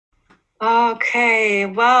Okay,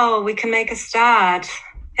 well, we can make a start.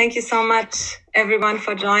 Thank you so much, everyone,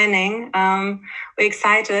 for joining. We're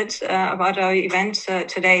excited about our event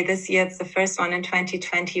today. This year, it's the first one in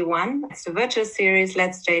 2021. It's the virtual series,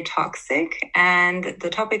 Let's Stay Toxic. And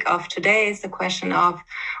the topic of today is the question of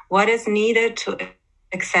what is needed to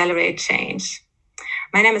accelerate change.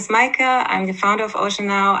 My name is Maika. I'm the founder of Ocean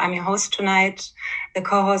Now. I'm your host tonight. The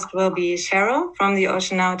co-host will be Cheryl from the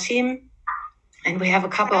Ocean Now team. And we have a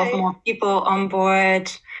couple of more people on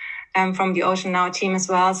board from the Ocean Now team as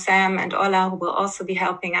well, Sam and Ola, who will also be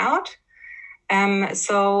helping out.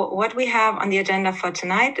 So what we have on the agenda for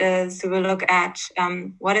tonight is we will look at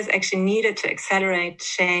what is actually needed to accelerate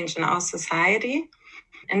change in our society.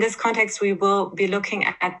 In this context, we will be looking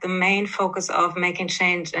at the main focus of making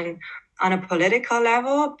change on a political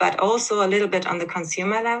level, but also a little bit on the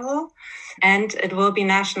consumer level. And it will be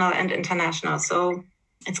national and international. So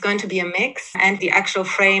it's going to be a mix, and the actual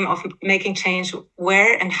frame of making change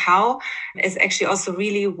where and how is actually also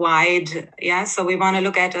really wide. Yeah. So we want to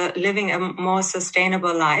look at living a more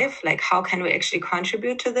sustainable life. Like, how can we actually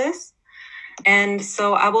contribute to this? And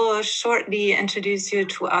so I will shortly introduce you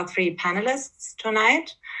to our three panelists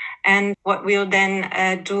tonight. And what we'll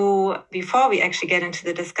then do before we actually get into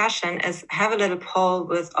the discussion is have a little poll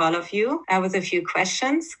with all of you with a few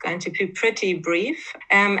questions, going to be pretty brief.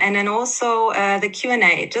 And then also the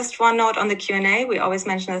Q&A. Just one note on the Q&A. We always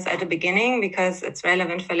mention this at the beginning because it's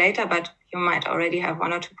relevant for later, but you might already have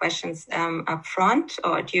one or two questions up front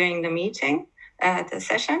or during the meeting, the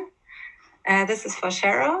session. This is for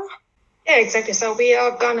Cheryl. Yeah, exactly. So we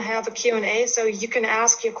are going to have a Q&A, so you can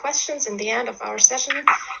ask your questions in the end of our session.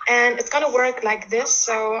 And it's going to work like this.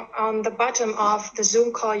 So on the bottom of the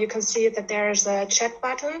Zoom call, you can see that there's a chat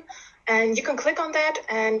button. And you can click on that,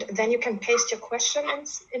 and then you can paste your question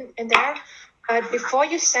in there. But before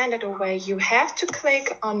you send it away, you have to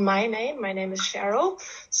click on my name. My name is Cheryl.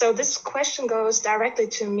 So this question goes directly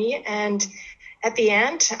to me, and at the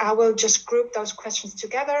end, I will just group those questions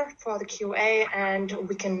together for the QA, and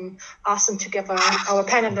we can ask them together, our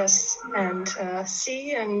panelists, and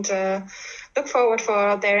see and look forward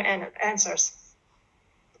for their answers.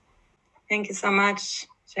 Thank you so much,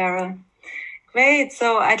 Cheryl. Great.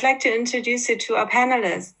 So I'd like to introduce you to our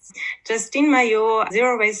panelists. Justine Maillot,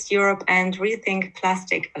 Zero Waste Europe and Rethink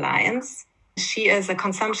Plastic Alliance. She is a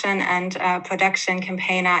consumption and production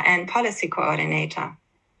campaigner and policy coordinator.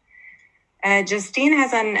 Justine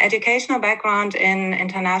has an educational background in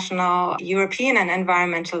international European and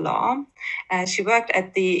environmental law. She worked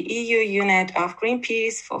at the EU unit of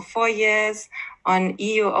Greenpeace for 4 years on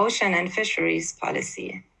EU ocean and fisheries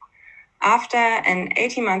policy. After an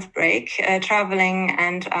 18-month break, traveling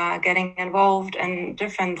and getting involved in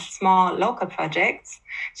different small local projects,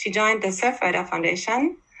 she joined the Surfrider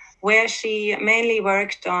Foundation, where she mainly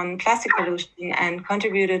worked on plastic pollution and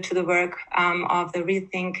contributed to the work of the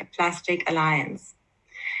Rethink Plastic Alliance.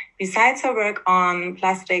 Besides her work on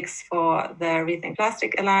plastics for the Rethink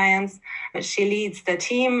Plastic Alliance, she leads the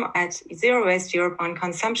team at Zero Waste Europe on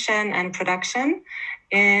consumption and production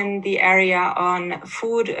in the area on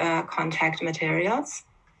food contact materials,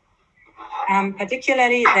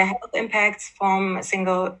 particularly the health impacts from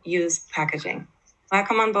single-use packaging.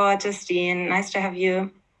 Welcome on board, Justine. Nice to have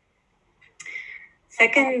you.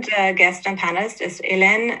 Second guest and panelist is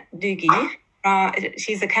Hélène Duguy.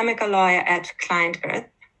 She's a chemical lawyer at Client Earth.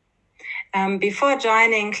 Before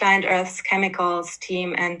joining Client Earth's chemicals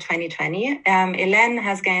team in 2020, Hélène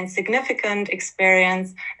has gained significant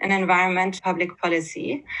experience in environmental public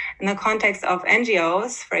policy in the context of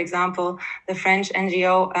NGOs, for example, the French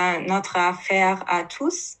NGO Notre Affaire à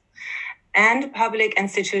Tous, and public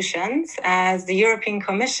institutions as the European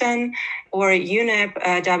Commission or UNEP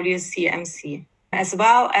WCMC, as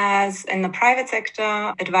well as in the private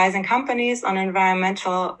sector, advising companies on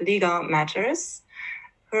environmental legal matters.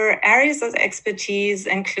 Her areas of expertise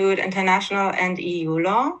include international and EU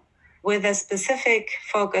law, with a specific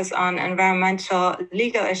focus on environmental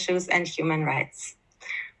legal issues and human rights.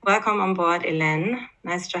 Welcome on board, Hélène.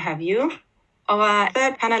 Nice to have you. Our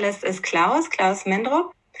third panelist is Klaus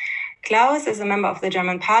Mindrup. Klaus is a member of the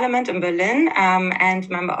German Parliament in Berlin and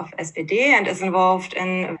member of SPD, and is involved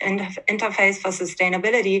in interface for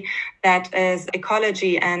sustainability, that is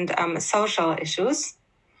ecology and social issues.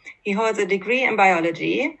 He holds a degree in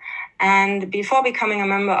biology, and before becoming a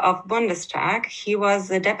member of Bundestag, he was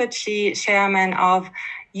the deputy chairman of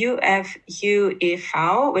UFU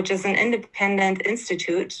e.V., which is an independent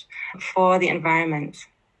institute for the environment.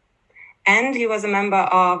 And he was a member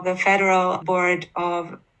of the Federal Board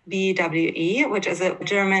of BWE, which is a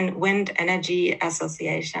German wind energy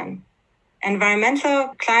association.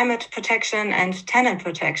 Environmental, climate protection, and tenant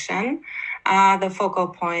protection are the focal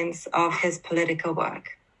points of his political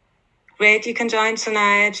work. Great, you can join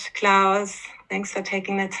tonight. Klaus, thanks for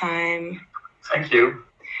taking the time. Thank you.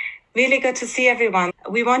 Really good to see everyone.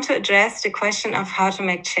 We want to address the question of how to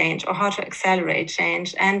make change or how to accelerate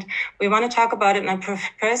change. And we want to talk about it on a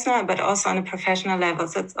personal, but also on a professional level.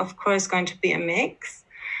 So it's, of course, going to be a mix.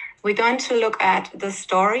 We're going to look at the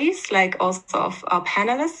stories, like also of our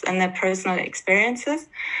panelists and their personal experiences.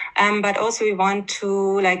 But also we want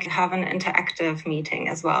to have an interactive meeting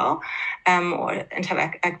as well, or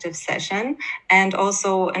interactive session, and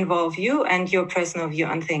also involve you and your personal view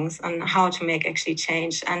on things, on how to make actually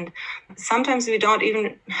change. And sometimes we don't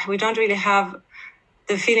really have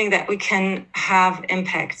the feeling that we can have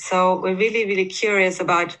impact. So we're really, really curious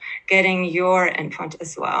about getting your input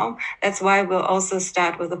as well. That's why we'll also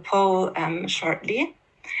start with a poll shortly.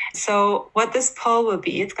 So what this poll will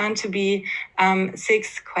be, it's going to be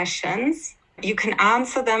 6 questions. You can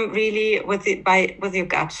answer them really with your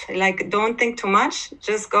gut. Don't think too much,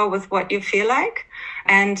 just go with what you feel like.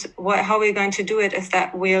 And how we're going to do it is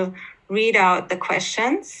that we'll read out the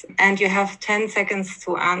questions and you have 10 seconds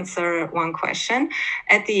to answer one question.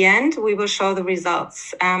 At the end, we will show the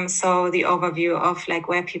results. So the overview of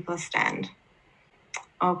where people stand.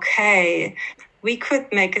 Okay, we could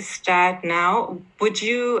make a start now. Would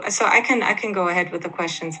you, so I can go ahead with the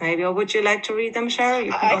questions maybe, or would you like to read them,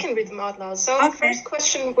 Cheryl? I can read them out loud. So The first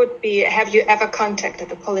question would be, have you ever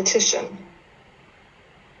contacted a politician?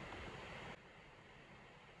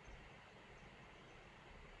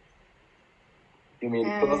 You mean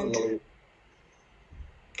personally?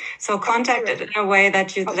 So contacted in a way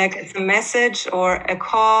that you it's a message or a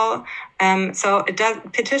call. So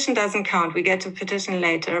petition doesn't count. We get to petition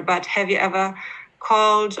later. But have you ever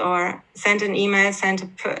called or sent an email, sent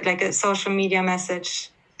a social media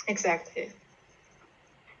message? Exactly.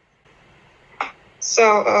 So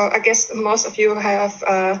I guess most of you have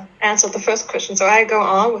answered the first question. So I go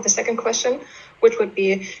on with the second question, which would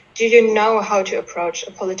be, do you know how to approach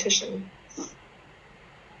a politician?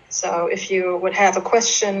 So if you would have a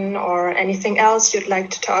question or anything else you'd like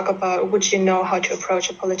to talk about, would you know how to approach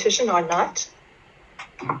a politician or not?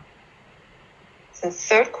 The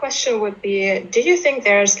third question would be, do you think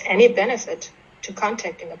there's any benefit to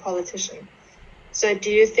contacting a politician? So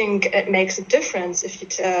do you think it makes a difference if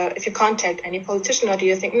you contact any politician, or do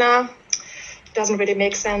you think, nah, it doesn't really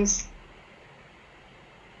make sense?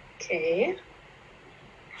 Okay.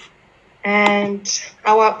 And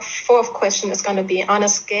our fourth question is going to be, on a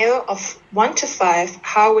scale of 1 to 5,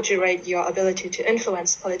 how would you rate your ability to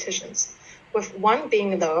influence politicians? With 1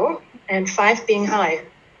 being low and 5 being high.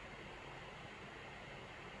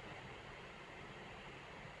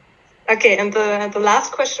 Okay, and the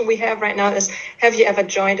last question we have right now is, have you ever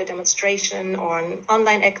joined a demonstration or an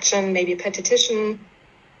online action, maybe a petition?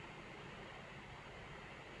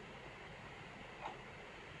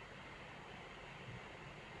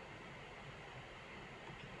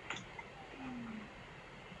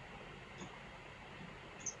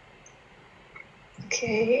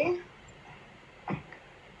 Okay,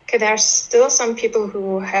 there are still some people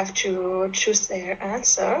who have to choose their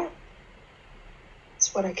answer.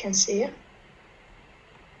 That's what I can see.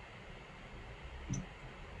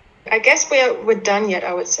 I guess we're done yet,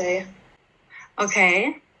 I would say.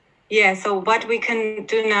 Okay. Yeah, so what we can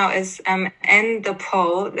do now is end the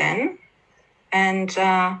poll then and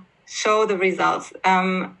show the results.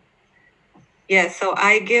 So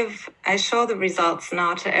I show the results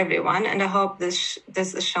now to everyone, and I hope this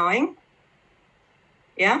is showing.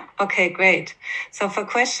 Yeah? Okay, great. So for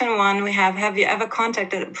question 1, we have you ever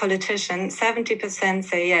contacted a politician? 70%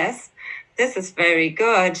 say yes. This is very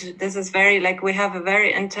good. This is very, we have a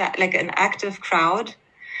very, an active crowd.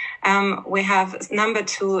 We have number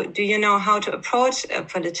 2, do you know how to approach a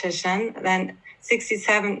politician? Then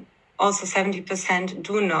 67, also 70%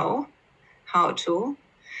 do know how to.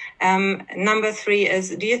 Number 3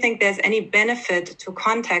 is, do you think there's any benefit to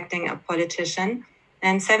contacting a politician?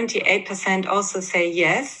 And 78% also say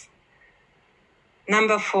yes.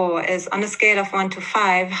 Number 4 is, on a scale of 1 to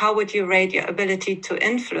 5, how would you rate your ability to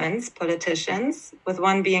influence politicians, with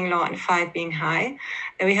 1 being low and 5 being high?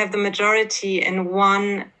 And we have the majority in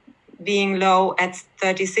 1 being low at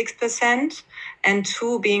 36% and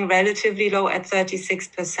 2 being relatively low at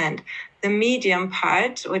 36%. The medium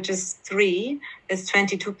part, which is 3, is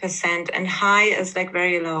 22%, and high is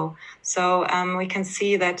very low. So we can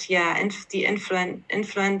see that, the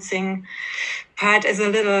influencing part is a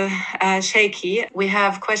little shaky. We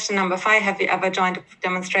have question number 5. Have you ever joined a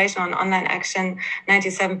demonstration on online action?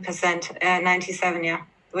 97%, 97, yeah.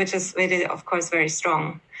 which is really, of course, very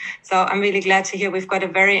strong. So I'm really glad to hear we've got a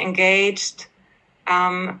very engaged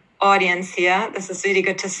audience here. This is really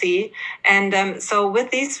good to see. And so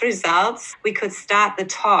with these results, we could start the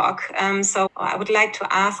talk. So I would like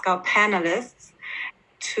to ask our panelists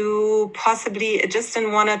to possibly just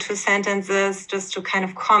in 1 or 2 sentences, just to kind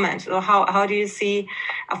of comment. So how do you see,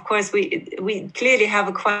 of course, we clearly have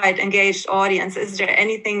a quite engaged audience. Is there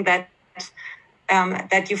anything that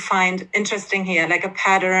you find interesting here, like a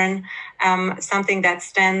pattern, something that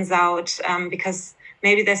stands out, because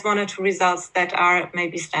maybe there's 1 or 2 results that are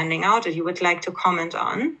maybe standing out that you would like to comment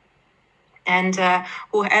on. And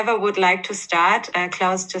whoever would like to start,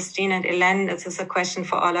 Klaus, Justine, and Hélène, this is a question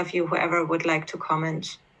for all of you, whoever would like to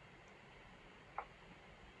comment.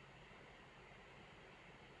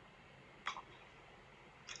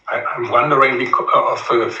 I'm wondering of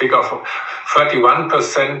the figure of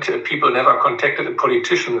 31% people never contacted a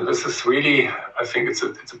politician. This is really, I think it's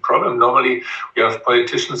a problem. Normally, we have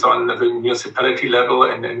politicians on the municipality level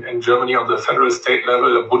and in Germany on the federal state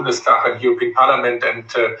level, the Bundestag and European Parliament, and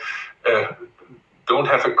don't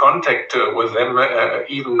have a contact with them,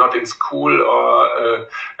 even not in school or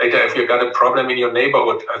later if you got a problem in your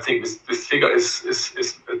neighborhood. I think this figure is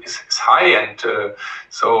high, and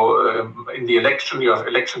so in the election, you have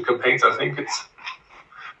election campaigns. I think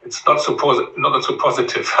it's not so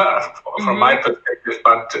positive from my perspective.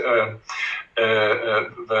 But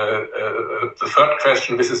the third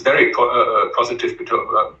question, this is very positive.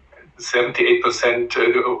 78%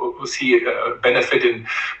 who see benefit in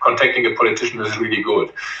contacting a politician is really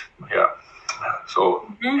good. Yeah. So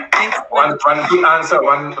one good answer,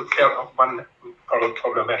 one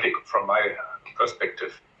problematic from my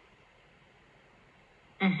perspective.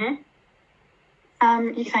 If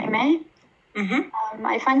I may,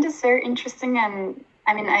 I find this very interesting, and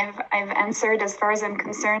I mean I've answered as far as I'm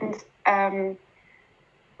concerned.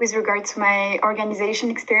 With regard to my organization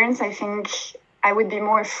experience, I think I would be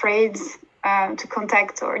more afraid to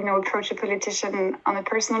contact or approach a politician on a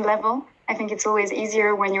personal level. I think it's always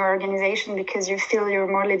easier when you're an organization because you feel you're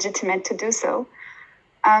more legitimate to do so.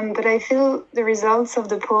 But I feel the results of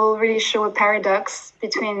the poll really show a paradox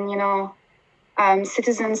between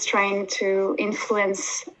citizens trying to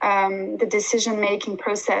influence the decision-making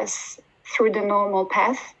process through the normal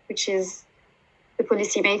path, which is the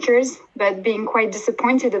policymakers, but being quite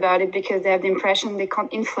disappointed about it because they have the impression they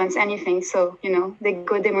can't influence anything. So, they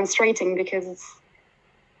go demonstrating because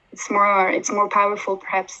it's more powerful,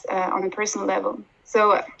 perhaps on a personal level.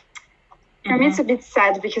 So for me, it's a bit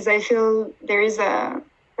sad because I feel there is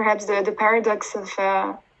perhaps the paradox of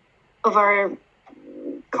our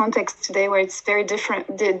context today, where it's very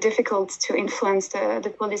difficult to influence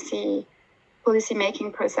the policy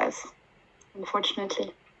making process,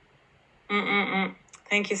 unfortunately.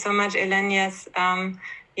 Thank you so much, Hélène. Yes.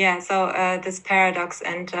 So this paradox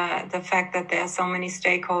and the fact that there are so many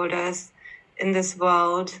stakeholders in this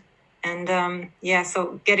world, and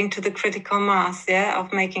so getting to the critical mass,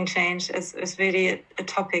 of making change is really a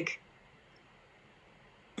topic.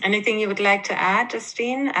 Anything you would like to add,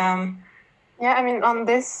 Justine? Yeah, I mean, on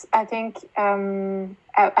this, I think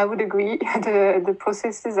I would agree. The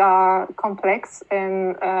processes are complex,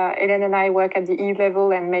 and Hélène and I work at the EU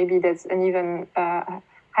level, and maybe there's an even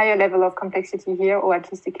higher level of complexity here, or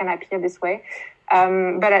at least it can appear this way.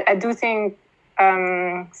 But I do think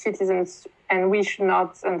citizens, and we should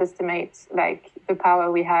not underestimate the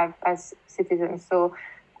power we have as citizens. So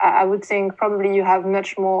I would think probably you have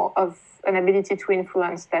much more of an ability to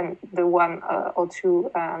influence than the 1 or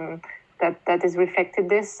 2 that is reflected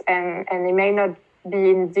this, and it may not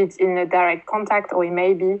be indeed in a direct contact, or it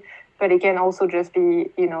may be, but it can also just be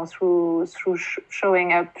through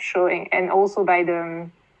showing up, and also by the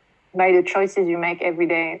choices you make every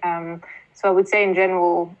day. So I would say in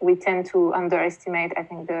general we tend to underestimate, I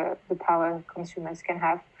think, the power consumers can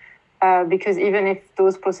have, because even if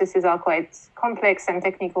those processes are quite complex and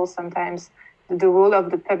technical, sometimes the role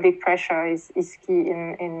of the public pressure is key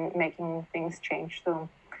in making things change. So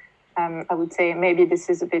I would say maybe this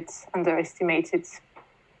is a bit underestimated.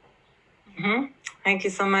 Thank you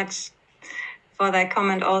so much for that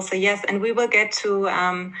comment also. Yes, and we will get to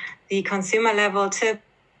the consumer level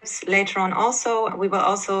tips later on also. We will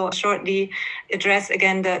also shortly address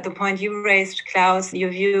again the point you raised, Klaus, your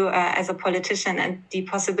view as a politician and the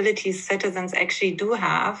possibilities citizens actually do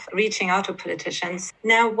have reaching out to politicians.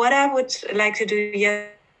 Now, what I would like to do,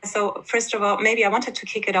 so first of all, maybe I wanted to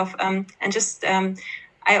kick it off and just...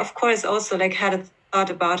 I, of course, also had a thought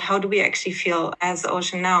about how do we actually feel as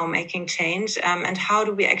Ocean Now making change, and how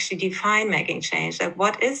do we actually define making change? Like,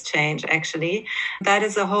 what is change actually? That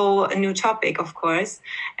is a whole new topic, of course.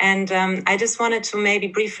 And I just wanted to maybe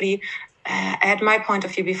briefly add my point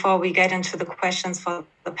of view before we get into the questions for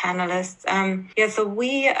the panelists. So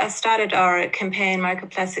we started our campaign,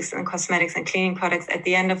 Microplastics in Cosmetics and Cleaning Products, at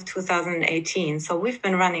the end of 2018. So we've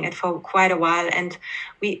been running it for quite a while, and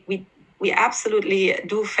we absolutely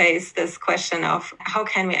do face this question of how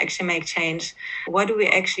can we actually make change? What do we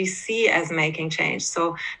actually see as making change?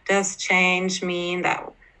 So does change mean that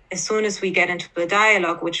as soon as we get into the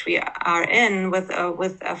dialogue, which we are in with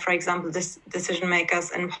for example, decision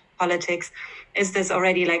makers in politics, is this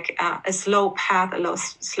already like a slow path, a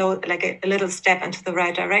little step into the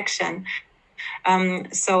right direction?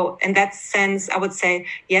 So in that sense, I would say,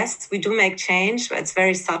 yes, we do make change, but it's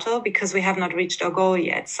very subtle because we have not reached our goal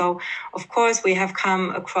yet. So of course, we have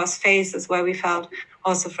come across phases where we felt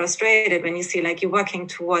also frustrated when you see like you're working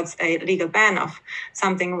towards a legal ban of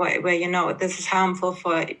something where you know this is harmful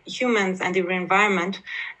for humans and the environment.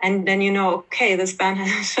 And then you know, okay, this ban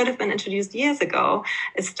should have been introduced years ago.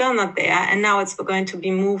 It's still not there. And now it's going to be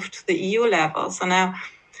moved to the EU level. So now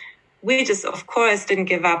we just, of course, didn't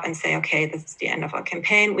give up and say, okay, this is the end of our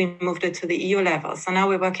campaign. We moved it to the EU level. So now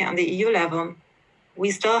we're working on the EU level. We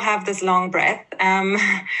still have this long breath.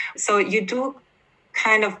 So you do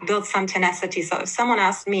kind of build some tenacity. So if someone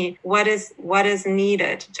asked me what is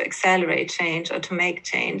needed to accelerate change or to make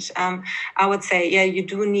change, I would say, yeah, you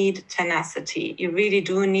do need tenacity. You really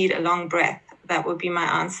do need a long breath. That would be my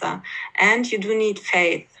answer. And you do need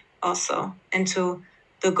faith also into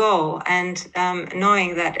the goal and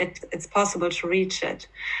knowing that it's possible to reach it.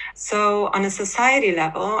 So on a society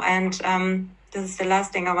level, and this is the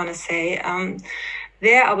last thing I want to say,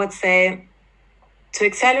 there I would say to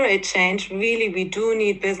accelerate change, really we do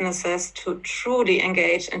need businesses to truly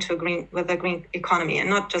engage into a green economy, and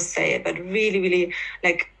not just say it, but really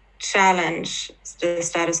like challenge the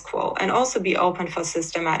status quo and also be open for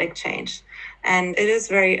systematic change. And it's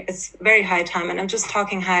very high time, and I'm just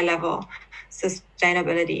talking high level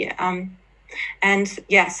sustainability. And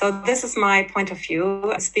yeah, so this is my point of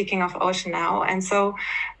view, speaking of Ocean Now. And so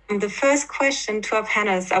the first question to our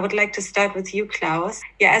panelists, I would like to start with you, Klaus.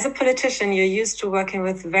 Yeah, as a politician, you're used to working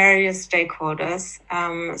with various stakeholders.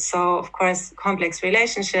 So of course, complex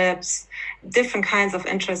relationships, different kinds of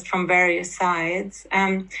interest from various sides.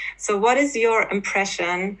 So what is your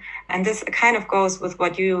impression? And this kind of goes with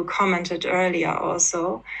what you commented earlier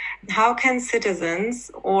also. How can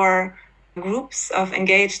citizens or groups of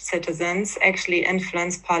engaged citizens actually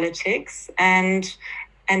influence politics? And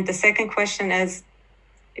the second question is,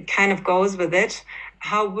 it kind of goes with it.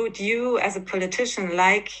 How would you, as a politician,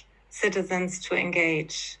 like citizens to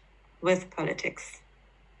engage with politics?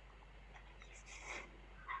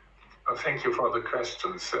 Thank you for the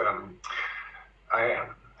questions. I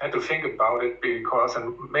had to think about it because,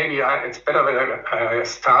 and maybe it's better that I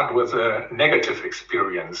start with a negative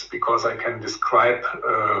experience, because I can describe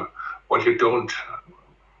what's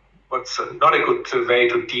not a good way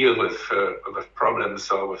to deal with problems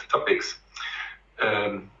or with topics.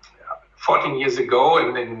 14 years ago,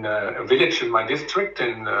 in a village in my district,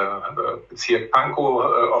 in Bezirk Pankow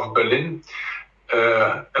of Berlin,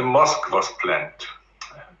 a mosque was planned.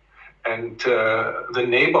 And the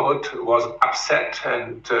neighborhood was upset,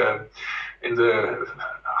 and in the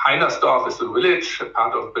Heinersdorf is the village,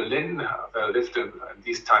 part of Berlin. There lived in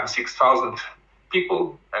these times 6,000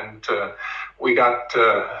 people, and we got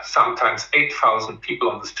sometimes 8,000 people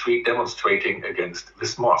on the street demonstrating against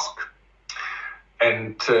this mosque.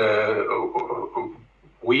 And I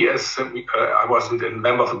wasn't a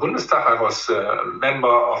member of the Bundestag, I was a member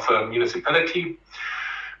of a municipality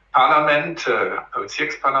parliament,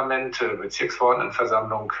 Bezirksparlament,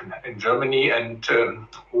 Bezirksverordnetenversammlung in Germany, and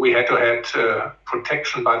we had to have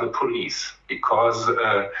protection by the police because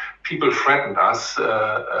people threatened us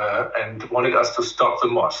and wanted us to stop the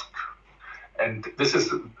mosque. And this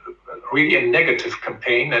is really a negative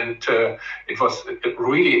campaign, and it was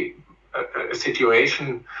really a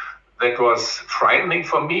situation that was frightening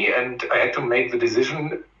for me, and I had to make the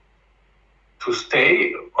decision to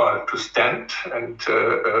stay or to stand and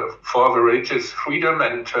for the religious freedom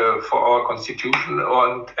and for our constitution,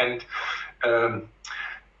 and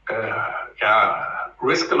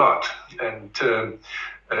risk a lot. And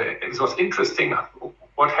it was interesting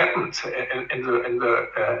what happened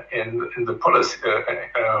in the policy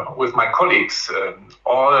with my colleagues,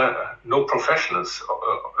 all no professionals.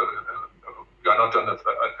 We are not a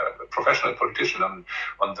professional politician on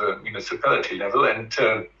the municipality level, and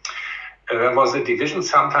there was a division.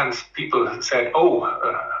 Sometimes people said,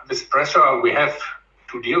 this pressure, we have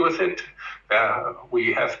deal with it.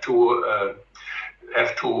 We have to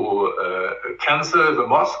cancel the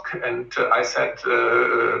mosque, and I said,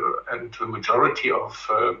 and the majority of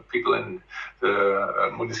people in the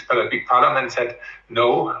municipality parliament said,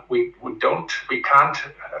 no, we can't.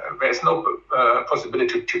 There's no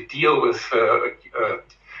possibility to deal with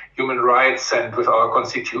human rights and with our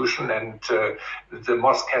constitution, and the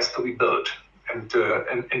mosque has to be built. And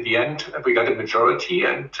in the end, we got a majority,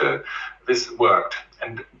 and this worked.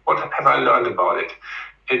 And what have I learned about it?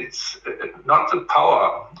 It's not the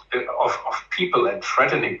power of people and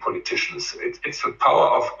threatening politicians. It's the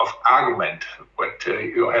power of argument, what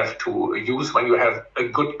you have to use when you have a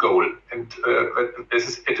good goal. And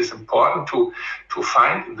it is important to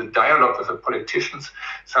find in the dialogue with the politicians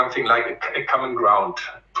something like a common ground.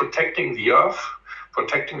 Protecting the earth,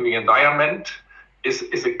 protecting the environment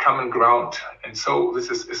is a common ground. And so this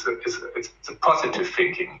is a positive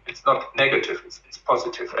thinking. It's not negative, it's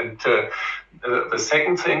positive. And the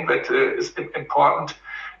second thing that is important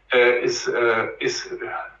is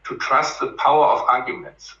to trust the power of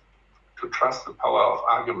arguments. To trust the power of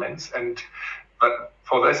arguments. But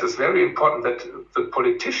for this, it's very important that the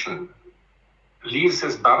politician leaves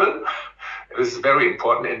his bubble. This is very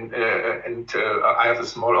important. And I have a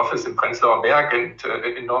small office in Prenzlauer Berg, and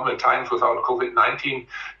in normal times without COVID-19,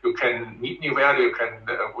 you can meet me where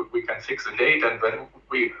we can fix a date, and then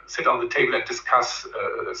we sit on the table and discuss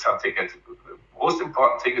something. And the most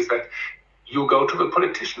important thing is that you go to the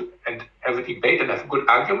politician and have a debate and have good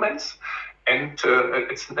arguments. And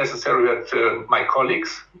it's necessary that my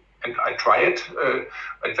colleagues, and I try it,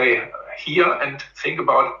 that they hear and think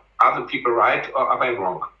about, are the people right or are they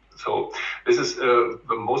wrong? So this is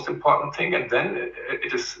the most important thing, and then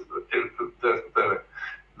it is the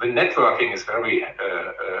networking is very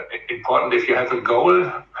important. If you have a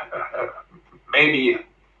goal, maybe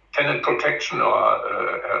tenant protection or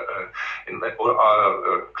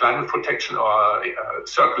climate protection or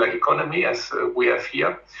circular economy, as we have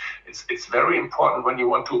here, it's very important when you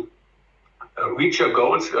want to reach your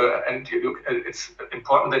goals, and it's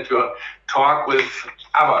important that you talk with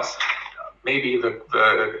others. Maybe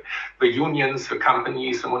the unions, the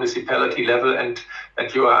companies, the municipality level, and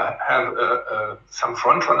that you have some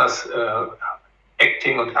frontrunners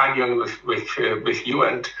acting and arguing with you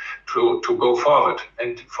and to go forward.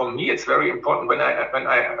 And for me, it's very important when I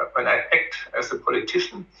act as a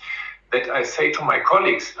politician that I say to my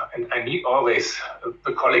colleagues, and I need always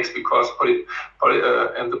the colleagues, because in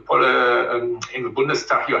the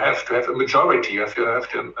Bundestag you have to have a majority. You have to have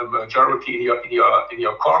a majority in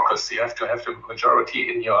your caucus. You have to have the majority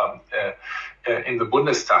in the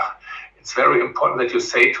Bundestag. It's very important that you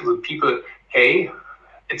say to the people, hey,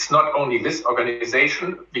 it's not only this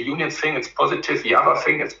organization, the union thing, it's positive, the other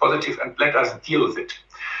thing, it's positive, and let us deal with it.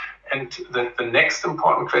 And the next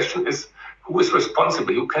important question is, who is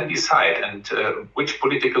responsible? Who can decide, and which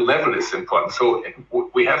political level is important? So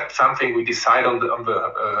we have something we decide on the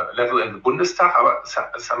level in the Bundestag.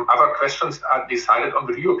 Some other questions are decided on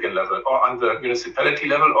the European level, or on the municipality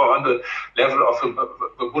level, or on the level of the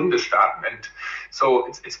Bundesstaaten. And so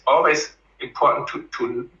it's always important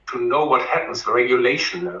to know what happens. The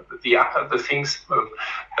regulation, the things, the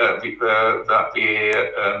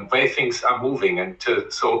way things are moving. And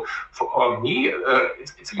so for me,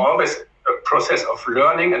 it's always a process of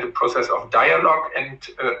learning and a process of dialogue. And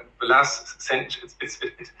the last sentence, it's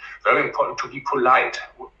very important to be polite.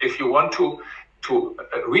 If you want to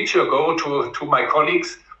reach your goal to my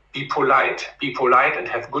colleagues, be polite and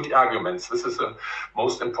have good arguments. This is the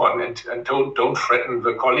most important, and don't threaten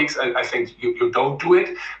the colleagues. And I think you don't do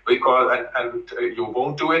it because and you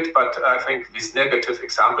won't do it. But I think this negative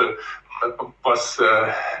example was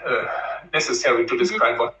necessary to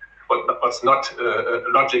describe what's not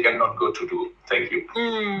logic and not good to do. Thank you.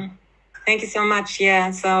 Thank you so much.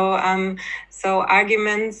 Yeah. So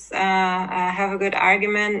arguments, have a good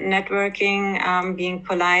argument, networking, being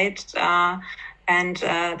polite. And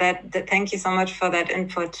thank you so much for that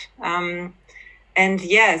input. And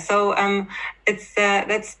yeah, so it's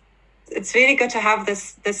really good to have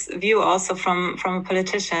this view also from a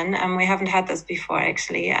politician. We haven't had this before,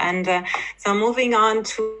 actually. And so moving on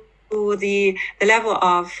to the level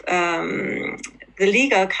of the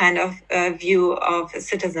legal kind of view of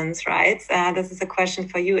citizens' rights. This is a question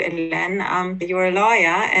for you, Ellen. You're a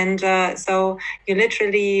lawyer, and so you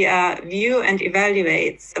literally view and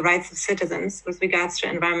evaluate the rights of citizens with regards to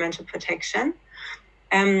environmental protection.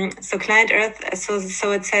 So Client Earth,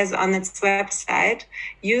 so it says on its website,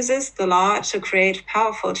 uses the law to create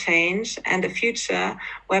powerful change and a future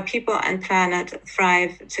where people and planet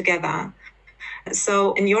thrive together.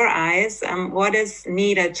 So in your eyes, what is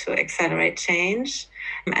needed to accelerate change?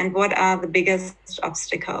 And what are the biggest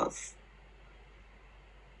obstacles?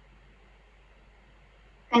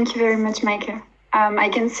 Thank you very much, Maike. I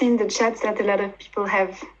can see in the chat that a lot of people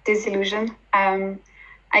have disillusion.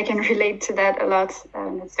 I can relate to that a lot.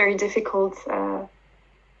 It's very difficult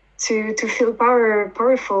to feel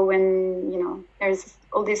powerful when there's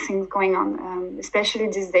all these things going on, especially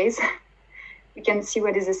these days. We can see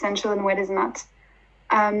what is essential and what is not.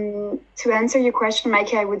 To answer your question,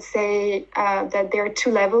 Maike, I would say that there are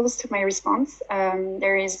two levels to my response.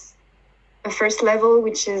 There is a first level,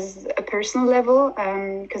 which is a personal level,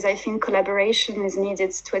 because I think collaboration is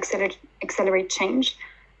needed to accelerate change.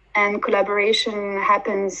 And collaboration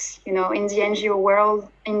happens, in the NGO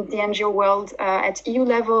world, at EU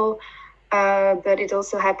level, but it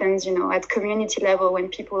also happens, at community level when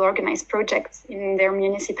people organize projects in their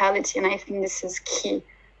municipality. And I think this is key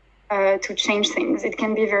to change things. It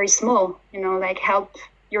can be very small, like help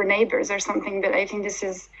your neighbors or something, but I think this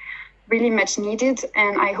is really much needed.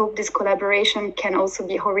 And I hope this collaboration can also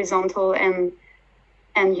be horizontal and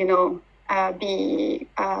be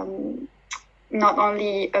not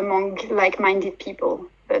only among like-minded people,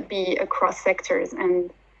 but be across sectors. And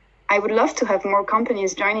I would love to have more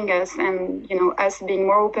companies joining us and, us being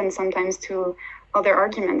more open sometimes to other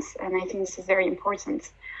arguments. And I think this is very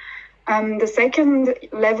important. The second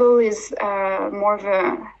level is more of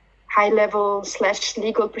a high level /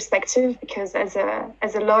 legal perspective, because as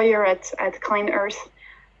a lawyer at Klein Earth,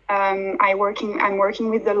 I'm working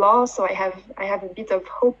with the law, so I have a bit of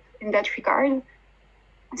hope in that regard.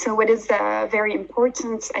 So what is very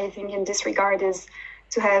important, I think, in this regard is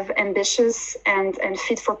to have ambitious and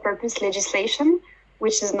fit for purpose legislation,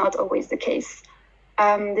 which is not always the case.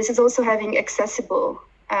 This is also having accessible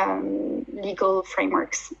legal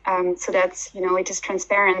frameworks, so that it is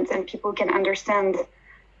transparent and people can understand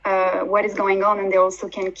what is going on, and they also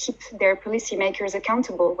can keep their policymakers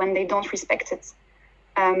accountable when they don't respect it.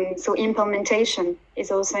 So implementation is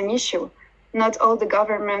also an issue. Not all the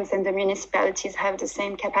governments and the municipalities have the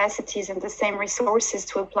same capacities and the same resources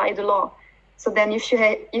to apply the law. So then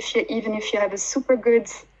even if you have a super good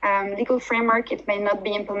legal framework, it may not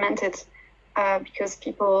be implemented because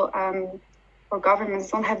people or governments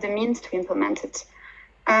don't have the means to implement it.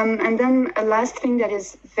 And then a last thing that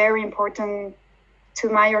is very important to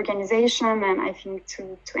my organization, and I think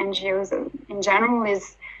to NGOs in general,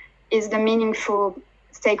 is the meaningful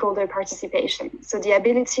stakeholder participation. So the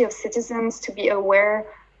ability of citizens to be aware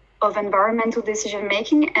of environmental decision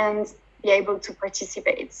making and be able to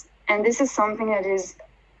participate. And this is something that is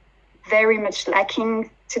very much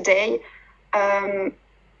lacking today.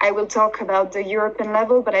 I will talk about the European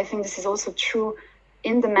level, but I think this is also true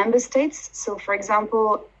in the member states. So for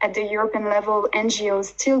example, at the European level, NGOs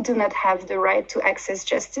still do not have the right to access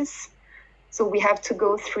justice. So we have to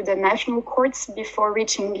go through the national courts before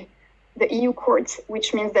reaching the EU courts,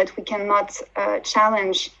 which means that we cannot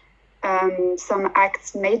challenge some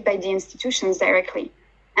acts made by the institutions directly.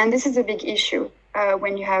 And this is a big issue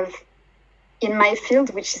when you have, in my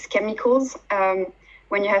field, which is chemicals,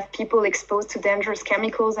 when you have people exposed to dangerous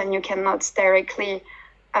chemicals and you cannot directly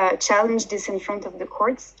challenge this in front of the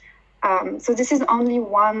courts. So this is only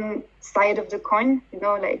one side of the coin,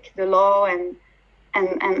 like the law and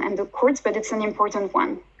the courts, but it's an important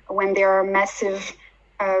one. When there are massive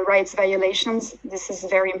rights violations, this is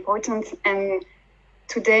very important. And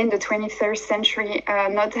today in the 21st century,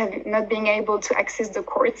 not being able to access the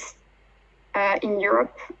courts in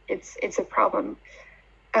Europe, it's a problem.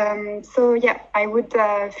 So yeah, I would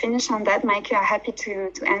finish on that, Maike. I'm happy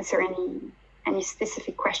to answer any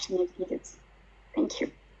specific question if needed. Thank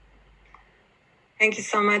you. Thank you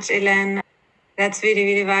so much, Hélène. That's really,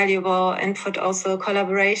 really valuable input. Also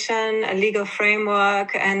collaboration, a legal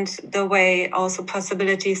framework, and the way also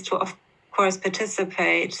possibilities to, of course,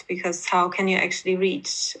 participate, because how can you actually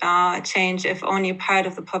reach change if only part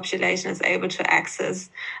of the population is able to access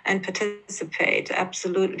and participate?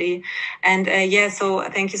 Absolutely. And so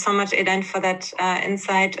thank you so much, Hélène, for that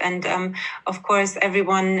insight. And of course,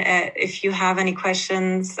 everyone, if you have any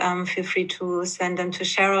questions, feel free to send them to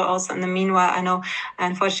Cheryl. Also, in the meanwhile, I know,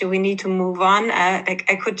 unfortunately, we need to move on.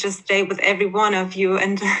 I could just stay with every one of you,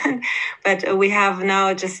 and but we have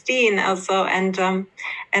now Justine also, and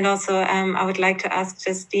also I would like to ask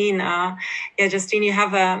Justine. Justine, you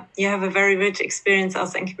have a very rich experience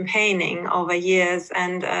also in campaigning over years,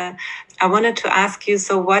 and I wanted to ask you.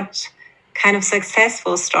 So, what kind of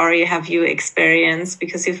successful story have you experienced?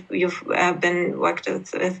 Because you've been worked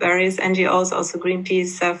with various NGOs, also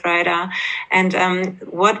Greenpeace, Surfrider, and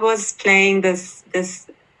what was playing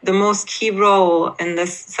the most key role in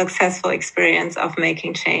this successful experience of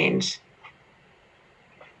making change?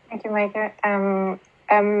 Thank you, Maike.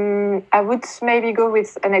 I would maybe go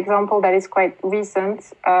with an example that is quite recent,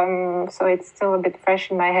 so it's still a bit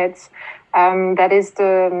fresh in my head. That is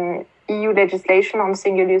the EU legislation on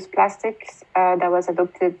single-use plastics that was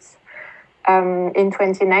adopted in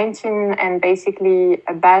 2019 and basically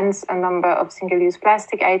bans a number of single-use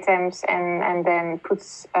plastic items and then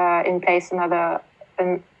puts in place a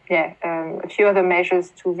few other measures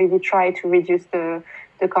to really try to reduce the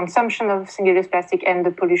consumption of single-use plastic and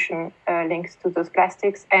the pollution links to those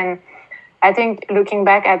plastics. And I think looking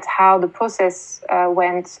back at how the process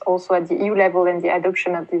went also at the EU level and the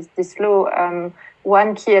adoption of this law,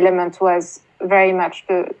 one key element was very much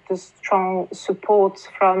the strong support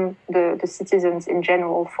from the citizens in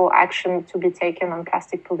general for action to be taken on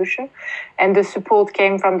plastic pollution. And the support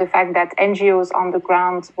came from the fact that NGOs on the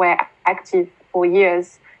ground were active for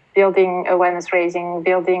years, building awareness raising,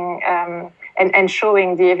 building and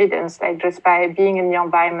showing the evidence, like just by being in the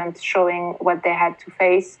environment, showing what they had to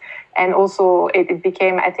face. And also it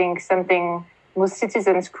became, I think, something most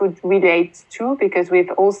citizens could relate to because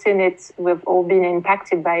we've all seen it, we've all been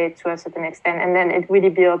impacted by it to a certain extent. And then it really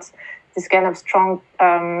built this kind of strong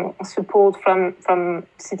support from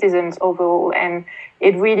citizens overall. And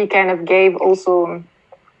it really kind of gave also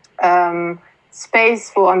space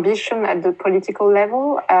for ambition at the political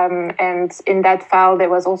level. And in that file, there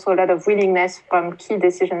was also a lot of willingness from key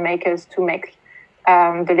decision makers to make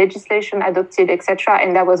the legislation adopted, etc.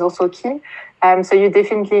 And that was also key. So you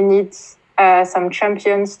definitely need some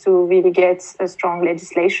champions to really get a strong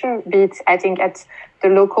legislation, be it, I think, at the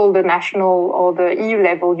local, the national, or the EU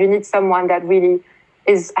level. You need someone that really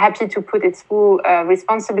is happy to put its full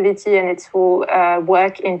responsibility and its full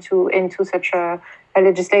work into such a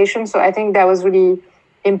legislation. So I think that was really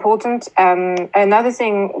important. Another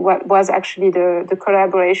thing was actually the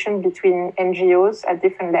collaboration between NGOs at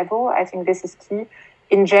different level. I think this is key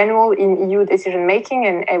in general in EU decision making,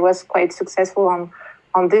 and it was quite successful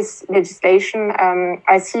on this legislation.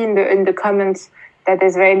 I see in the comments that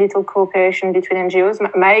there's very little cooperation between NGOs.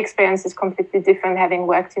 My experience is completely different having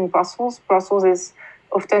worked in Brussels. Brussels is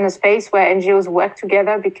often a space where NGOs work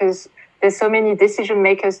together because there's so many decision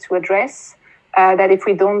makers to address that if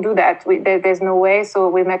we don't do that, there's no way. So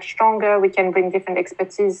we're much stronger. We can bring different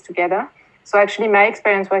expertise together. So actually my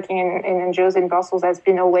experience working in NGOs in Brussels has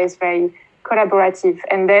been always very collaborative.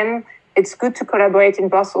 And then it's good to collaborate in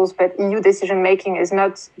Brussels, but EU decision making is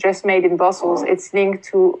not just made in Brussels. It's linked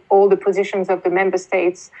to all the positions of the member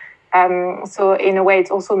states. So in a way,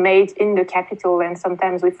 it's also made in the capital, and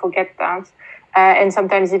sometimes we forget that. And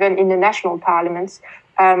sometimes even in the national parliaments.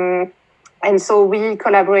 And so we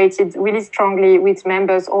collaborated really strongly with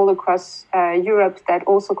members all across Europe that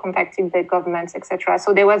also contacted their governments, etc.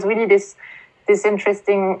 So there was really this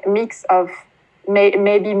interesting mix of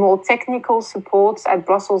maybe more technical support at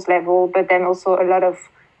Brussels level, but then also a lot of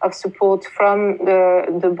support from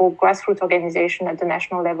the more grassroots organization at the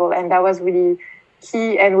national level. And that was really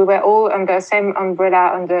key. And we were all under the same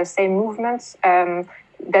umbrella, under the same movements.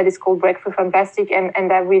 That is called Breakthrough from Plastic,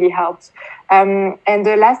 and that really helped. And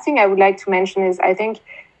the last thing I would like to mention is I think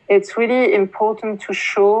it's really important to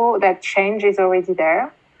show that change is already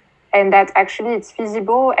there and that actually it's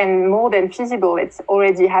feasible, and more than feasible, it's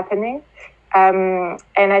already happening. And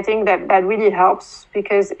I think that really helps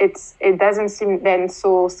because it doesn't seem then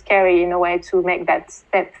so scary in a way to make that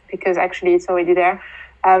step because actually it's already there.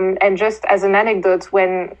 And just as an anecdote,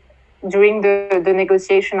 when during the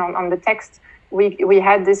negotiation on the text, we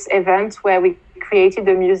had this event where we created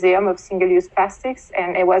a museum of single-use plastics,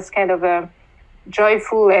 and it was kind of a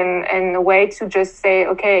joyful and a way to just say,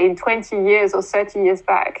 okay, in 20 years or 30 years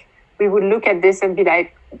back, we would look at this and be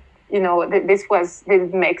like, this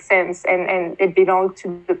didn't make sense and it belonged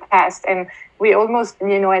to the past. And we almost,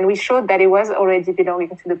 and we showed that it was already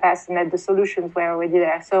belonging to the past and that the solutions were already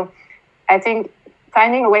there. So I think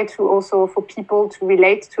finding a way to also for people to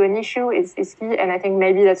relate to an issue is key. And I think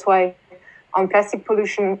maybe that's why on plastic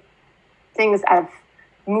pollution, things have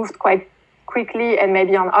moved quite quickly, and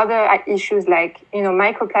maybe on other issues like,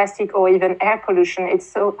 microplastic or even air pollution, it's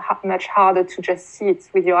so much harder to just see it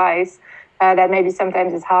with your eyes that maybe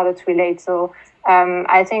sometimes it's harder to relate. So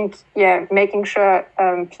I think, making sure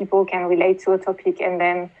people can relate to a topic and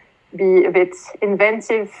then be a bit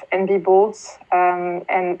inventive and be bold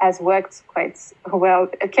and has worked quite well.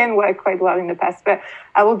 It can work quite well in the past. But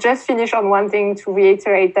I will just finish on one thing to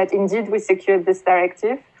reiterate that indeed we secured this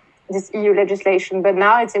directive, this EU legislation, but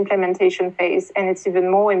now it's implementation phase, and it's even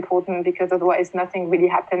more important because otherwise nothing really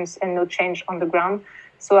happens and no change on the ground.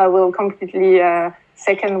 So I will completely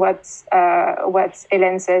second what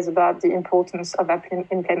Hélène says about the importance of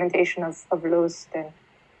implementation of laws then.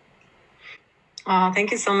 Oh, thank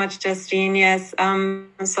you so much, Justine. Yes.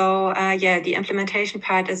 The implementation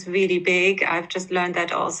part is really big. I've just learned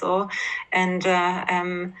that also. And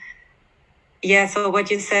so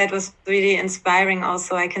what you said was really inspiring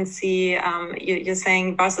also. I can see you're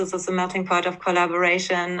saying Brussels is a melting pot of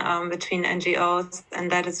collaboration between NGOs,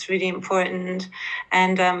 and that is really important.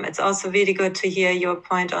 And it's also really good to hear your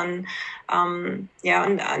point on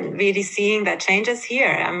really seeing that change is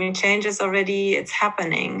here. I mean, change is already, it's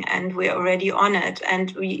happening, and we're already on it.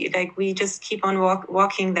 And we just keep on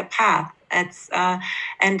walking the path.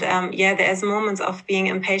 There's moments of being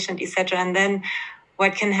impatient, etc. And then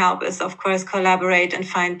what can help is, of course, collaborate and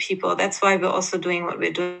find people. That's why we're also doing what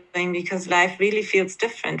we're doing, because life really feels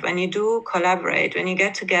different when you do collaborate, when you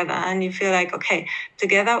get together and you feel like, okay,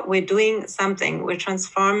 together we're doing something, we're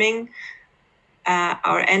transforming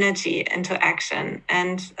our energy into action.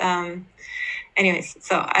 And anyways,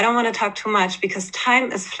 so I don't want to talk too much because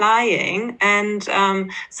time is flying. And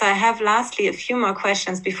so I have lastly a few more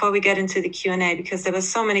questions before we get into the Q&A, because there were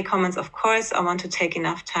so many comments. Of course, I want to take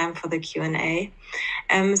enough time for the Q&A.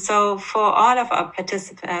 So for all of our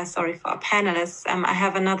participants, for our panelists, I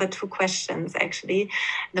have another 2 questions, actually.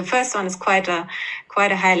 The first one is quite a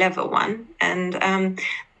high level one. And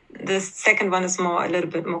the second one is a little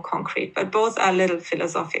bit more concrete, but both are a little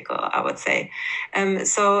philosophical, I would say.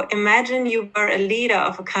 So imagine you were a leader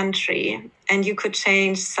of a country and you could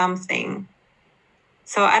change something.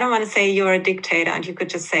 So I don't want to say you're a dictator and you could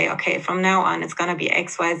just say, okay, from now on, it's going to be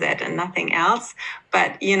X, Y, Z and nothing else.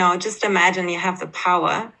 But, just imagine you have the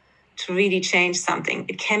power to really change something.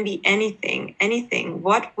 It can be anything.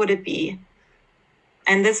 What would it be?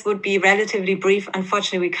 And this would be relatively brief.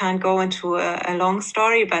 Unfortunately, we can't go into a long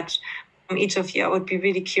story, but from each of you, I would be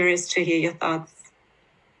really curious to hear your thoughts.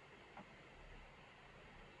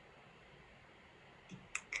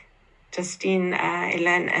 Justine,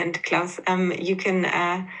 Elaine, and Klaus, it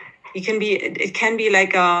can be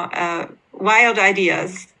like wild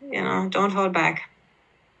ideas, don't hold back.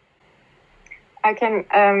 I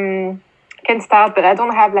can start, but I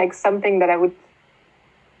don't have like something that I would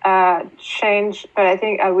change, but I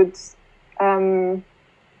think I would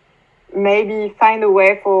maybe find a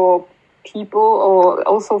way for people, or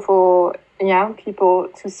also for young people,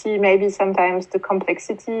 to see maybe sometimes the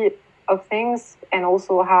complexity of things, and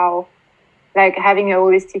also how like having a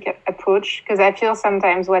holistic approach, because I feel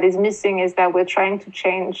sometimes what is missing is that we're trying to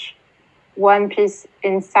change one piece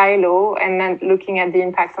in silo and then looking at the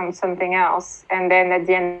impact on something else, and then at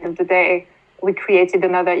the end of the day we created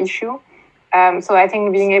another issue. So I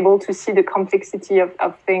think being able to see the complexity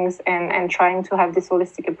of things and trying to have this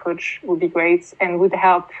holistic approach would be great, and would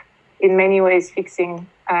help in many ways fixing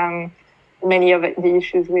many of the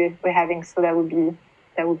issues we're having. So that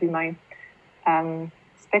would be mine.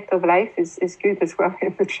 Aspect of life is good as well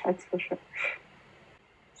in the chat, for sure.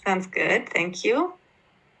 Sounds good. Thank you.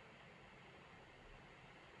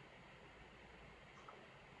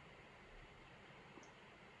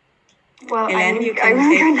 Well, Elaine, I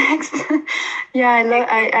will go next. Yeah,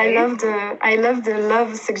 I love the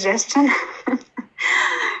love suggestion.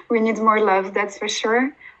 We need more love, that's for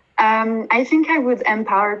sure. I think I would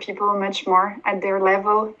empower people much more at their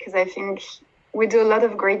level, because I think we do a lot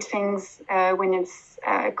of great things when it's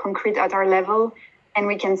concrete at our level, and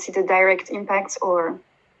we can see the direct impact or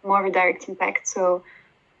more of a direct impact. So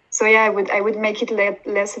yeah, I would make it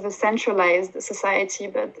less of a centralized society,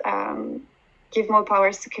 but give more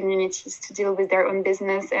powers to communities to deal with their own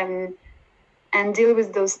business and deal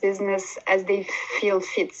with those business as they feel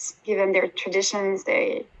fits, given their traditions.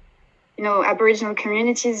 Aboriginal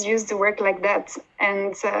communities used to work like that,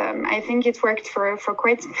 and I think it worked for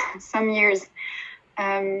quite some years.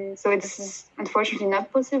 So this is unfortunately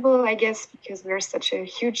not possible, I guess, because we're such a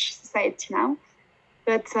huge society now.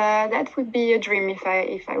 But that would be a dream if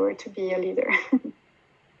I were to be a leader.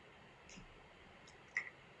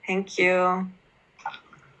 Thank you.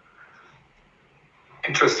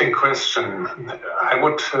 Interesting question. I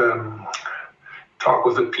would talk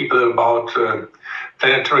with the people about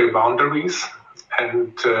planetary boundaries,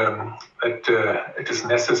 and that it is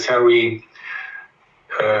necessary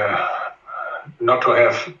not to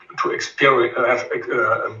have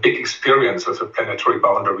a big experience with the planetary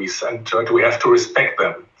boundaries, and we have to respect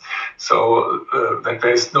them. So that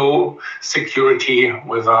there is no security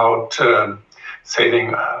without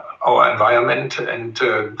saving our environment, and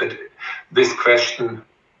that this question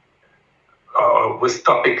or this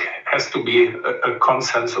topic has to be a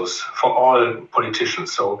consensus for all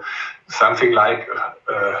politicians. So something like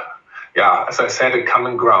as I said, a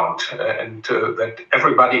common ground, and that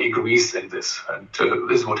everybody agrees in this, and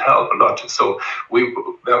this would help a lot. So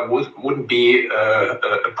there wouldn't be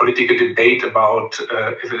a political debate about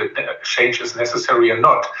if a change is necessary or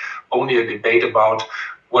not. Only a debate about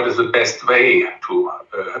what is the best way to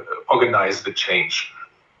organize the change.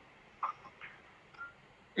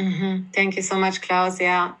 Mm-hmm. Thank you so much, Klaus.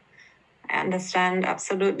 Yeah, I understand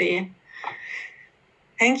absolutely.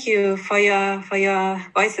 Thank you for your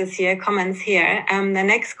voices here, comments here. The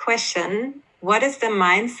next question: what is the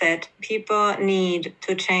mindset people need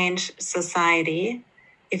to change society?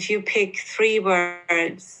 If you pick 3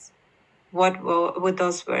 words, what would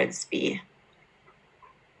those words be?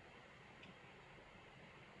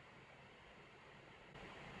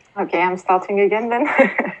 Okay, I'm starting again then.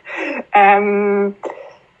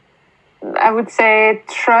 I would say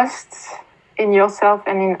trust in yourself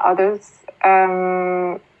and in others.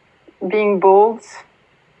 Being bold,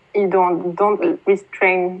 you don't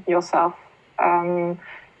restrain yourself. And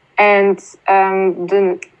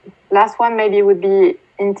the last one maybe would be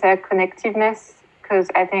interconnectiveness, because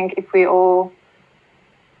I think if we all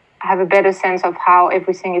have a better sense of how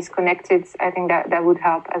everything is connected, I think that would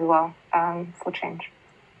help as well for change.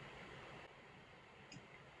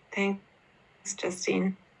 Thanks,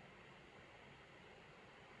 Justine.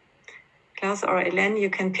 Klaus or Ellen, you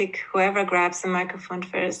can pick whoever grabs the microphone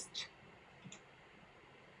first.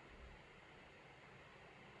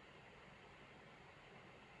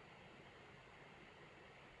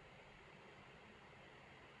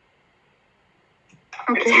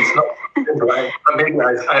 Okay. It's not right. Maybe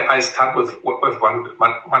I start with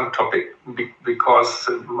one topic, because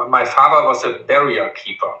my father was a barrier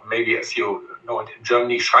keeper. Maybe, as you know, in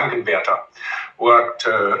Germany, Schrankenwärter, worked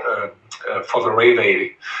for the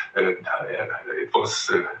railway. It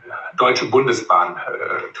was Deutsche Bundesbahn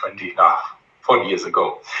 40 years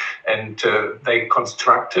ago, and they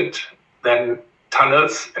constructed then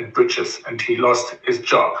tunnels and bridges, and he lost his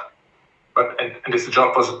job. And his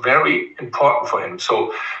job was very important for him.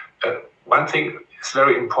 So one thing is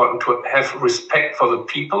very important, to have respect for the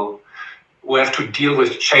people who have to deal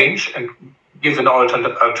with change and give an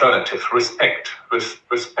alternative. Respect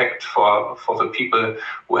for the people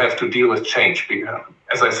who have to deal with change. Because,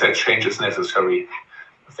 as I said, change is necessary.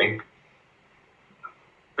 I think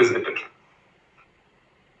this is it.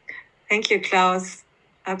 Thank you, Klaus.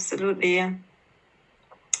 Absolutely.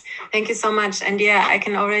 Thank you so much. And yeah, I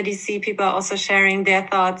can already see people also sharing their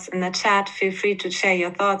thoughts in the chat. Feel free to share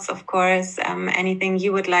your thoughts, of course, anything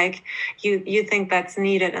you would like, you think that's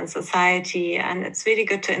needed in society. And it's really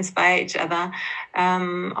good to inspire each other,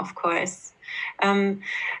 of course.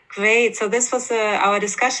 Great. So this was our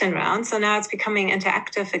discussion round. So now it's becoming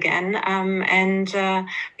interactive again. And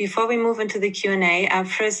before we move into the Q&A,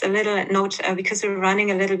 first a little note, because we're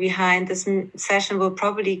running a little behind, this session will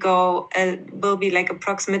probably will be like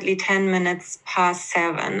approximately 10 minutes past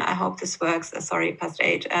 7. I hope this works. Sorry, past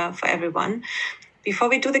 8 for everyone. Before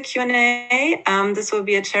we do the Q&A, this will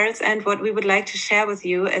be a chance, and what we would like to share with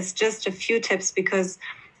you is just a few tips, because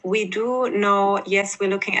we do know, yes, we're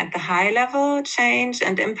looking at the high level change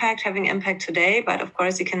and impact, having impact today, but of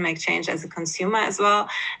course you can make change as a consumer as well.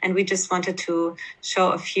 And we just wanted to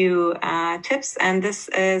show a few tips. And this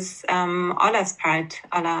is Ola's part.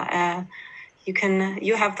 Ola,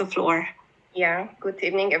 you have the floor. Yeah, good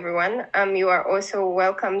evening, everyone. You are also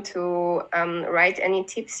welcome to write any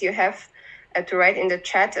tips you have to write in the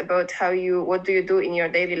chat about what do you do in your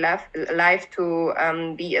daily life to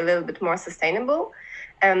be a little bit more sustainable.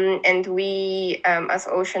 And we, as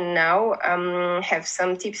Ocean Now, have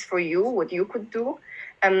some tips for you, what you could do.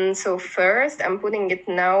 So first, I'm putting it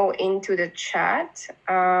now into the chat.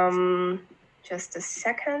 Just a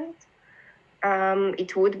second.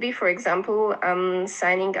 It would be, for example,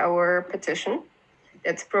 signing our petition.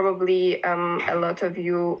 That's probably a lot of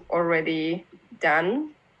you already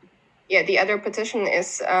done. Yeah, the other petition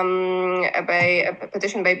is a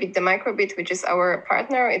petition by Beat the Microbit, which is our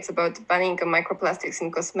partner. It's about banning microplastics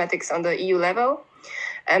in cosmetics on the EU level.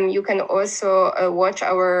 You can also watch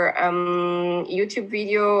our YouTube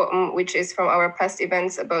video, which is from our past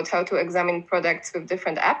events about how to examine products with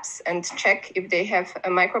different apps and check if they have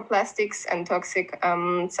microplastics and toxic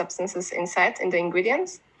substances inside in the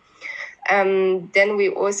ingredients. Then we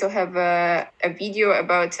also have a video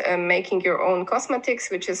about making your own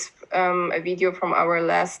cosmetics, which is a video from our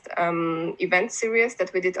last event series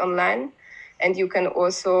that we did online. And you can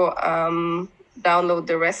also download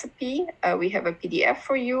the recipe. We have a PDF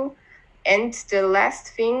for you. And the last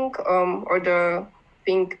thing, or the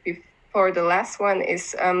thing before the last one,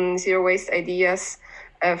 is Zero Waste Ideas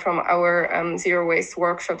from our zero waste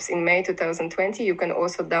workshops in May 2020. You can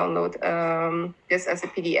also download this as a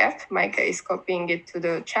PDF. Maika is copying it to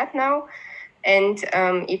the chat now. And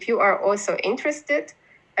if you are also interested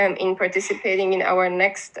in participating in our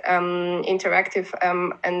next interactive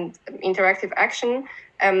action,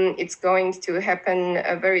 it's going to happen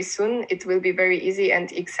very soon. It will be very easy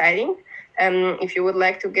and exciting. If you would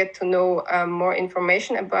like to get to know more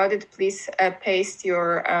information about it, please paste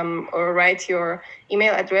your or write your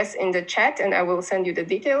email address in the chat, and I will send you the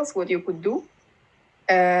details, what you could do,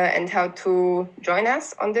 and how to join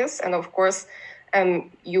us on this. And of course,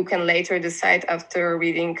 you can later decide after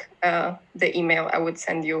reading the email I would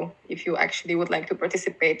send you if you actually would like to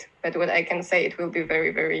participate. But what I can say, it will be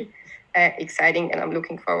very, very exciting, and I'm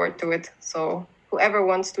looking forward to it. So whoever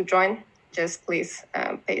wants to join, just please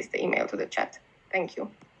paste the email to the chat. Thank you.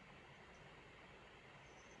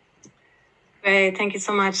 Great, thank you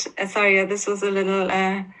so much. Sorry, this was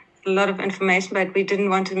a lot of information, but we didn't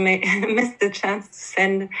want to miss the chance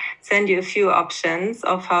to send you a few options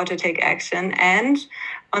of how to take action. And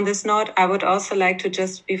on this note, I would also like to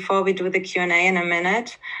just, before we do the Q&A in a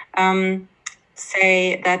minute,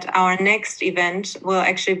 say that our next event will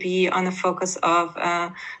actually be on the focus of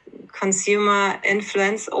consumer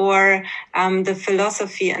influence, or the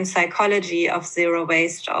philosophy and psychology of zero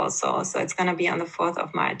waste also. So it's going to be on the 4th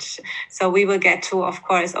of March. So we will get to, of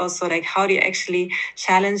course, also like how do you actually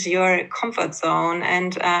challenge your comfort zone,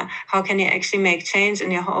 and how can you actually make change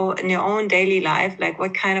in your own daily life? Like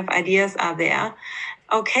what kind of ideas are there?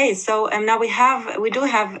 Okay, so now we do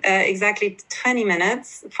have exactly 20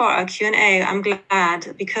 minutes for our Q&A. I'm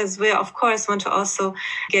glad, because we, of course, want to also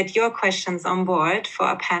get your questions on board for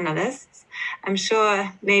our panelists. I'm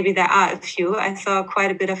sure maybe there are a few. I saw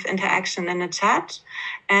quite a bit of interaction in the chat.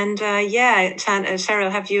 And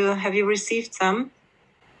Cheryl, have you received some?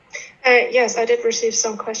 Yes, I did receive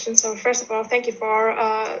some questions. So first of all, thank you for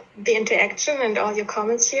the interaction and all your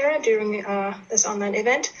comments here during this online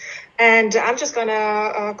event. And I'm just going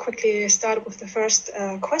to quickly start with the first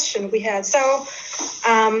question we had. So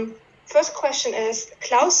first question is,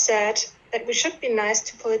 Klaus said that we should be nice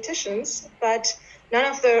to politicians, but none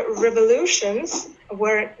of the revolutions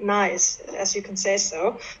were nice, as you can say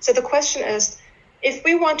so. So the question is, if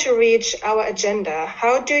we want to reach our agenda,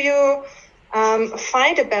 how do you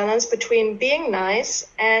find a balance between being nice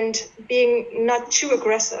and being not too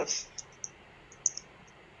aggressive?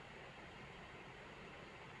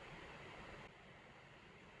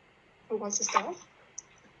 Who wants to start?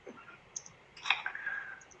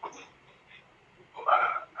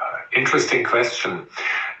 Interesting question.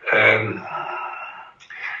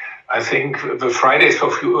 I think the Fridays for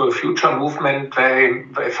Future movement, they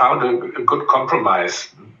found a good compromise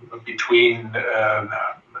between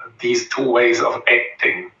these two ways of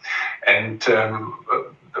acting. And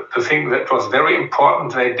the thing that was very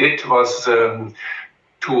important they did was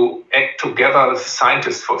to act together as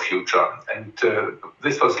scientists for future. And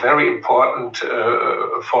this was very important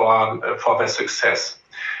for their success.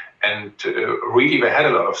 And really, they had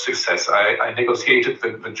a lot of success. I negotiated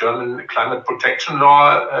the German climate protection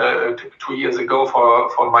law 2 years ago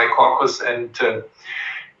for my caucus, and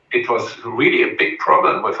it was really a big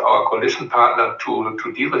problem with our coalition partner to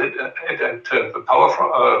deal with it. And the power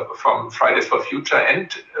from Fridays for Future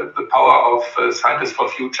and the power of Scientists for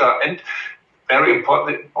Future, and very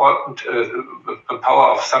important the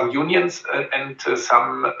power of some unions and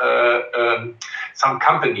some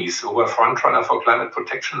companies who were frontrunner for climate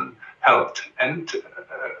protection helped. And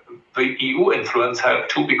the EU influence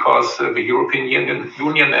helped too, because the European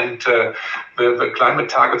Union and the climate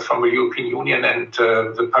targets from the European Union and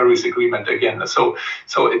the Paris Agreement again. So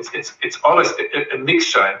it's always a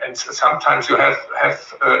mixture, and sometimes you have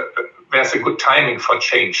there's a good timing for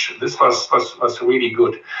change. This was really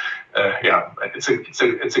good.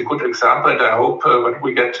 It's a good example, and I hope that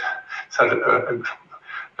we get a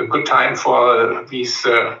good time for these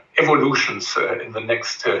evolutions in the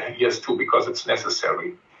next years too, because it's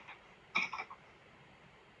necessary.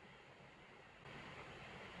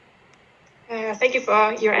 Thank you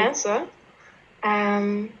for your answer.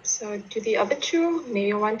 So do the other two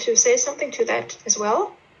maybe want to say something to that as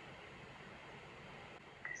well?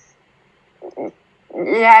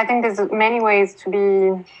 Yeah, I think there's many ways to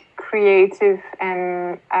be creative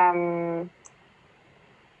and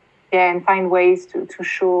and find ways to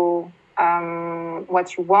show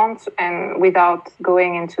what you want, and without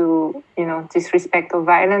going into disrespect or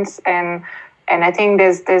violence. And I think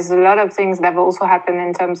there's a lot of things that have also happened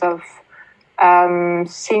in terms of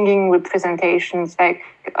singing representations, like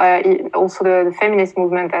also the feminist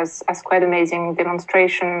movement has quite amazing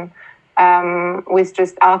demonstration with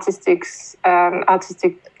just artistic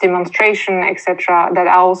demonstration, etc., that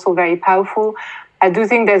are also very powerful. I do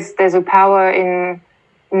think there's a power in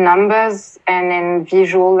numbers and in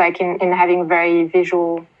visual, like in having very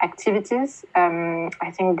visual activities.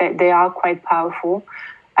 I think that they are quite powerful.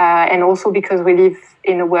 And also because we live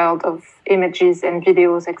in a world of images and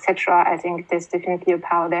videos, etc., I think there's definitely a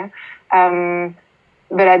power there.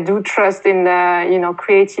 But I do trust in the,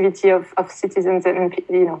 creativity of citizens and,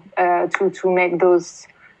 to make those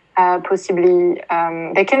possibly,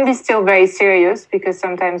 they can be still very serious because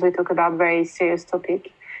sometimes we talk about very serious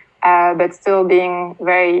topic, but still being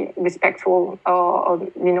very respectful or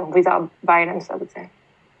without violence, I would say.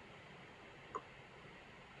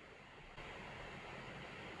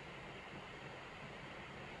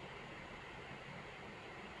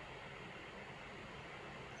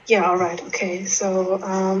 Yeah, all right. Okay. So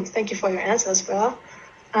thank you for your answer as well.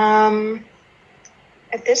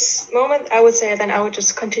 At this moment, I would say then I would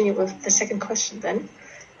just continue with the second question then.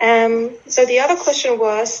 So the other question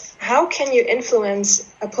was, how can you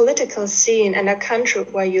influence a political scene in a country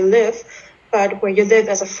where you live, but where you live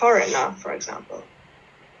as a foreigner, for example?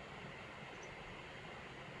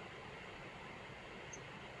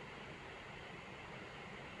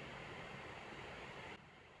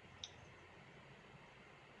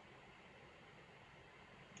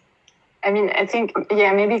 I mean, I think,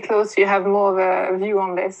 maybe Klaus, you have more of a view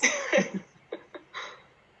on this.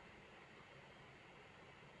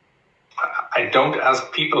 I don't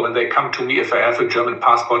ask people when they come to me if I have a German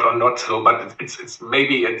passport or not. So, but it's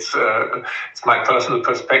my personal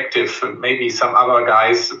perspective. Maybe some other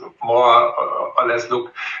guys more or less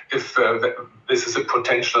look if this is a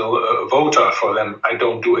potential voter for them. I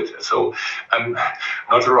don't do it. So I'm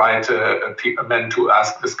not the right man to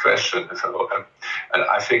ask this question. So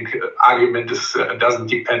I think argument doesn't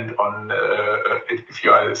depend on if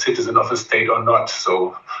you are a citizen of a state or not.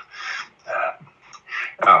 So.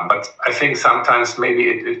 But I think sometimes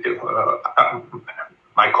maybe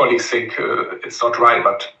my colleagues think it's not right,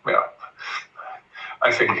 but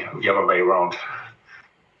I think the other way around.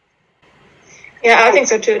 Yeah, I think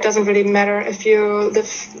so too. It doesn't really matter if you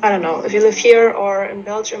live here or in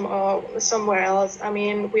Belgium or somewhere else. I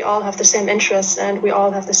mean, we all have the same interests and we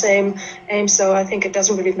all have the same aims. So I think it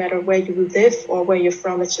doesn't really matter where you live or where you're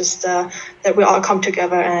from. It's just that we all come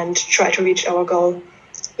together and try to reach our goal.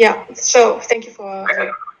 Yeah, so thank you for...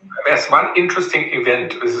 There's one interesting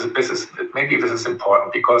event. This is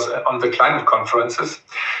important because on the climate conferences,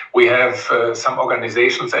 we have some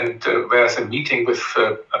organizations and there's a meeting with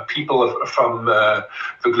people from the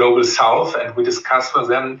global south, and we discuss with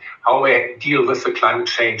them how they deal with the climate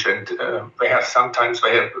change. And the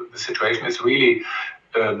situation is really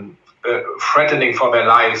threatening for their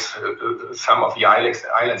lives, some of the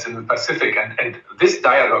islands in the Pacific, and this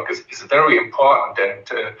dialogue is very important,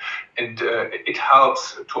 and it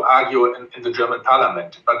helps to argue in the German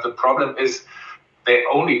parliament. But the problem is they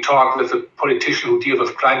only talk with the politician who deal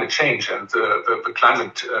with climate change and the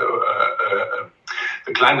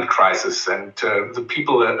climate crisis, and the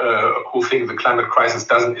people who think the climate crisis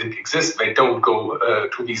doesn't exist, they don't go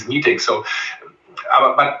to these meetings. So.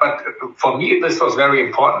 But for me, this was very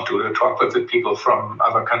important to talk with the people from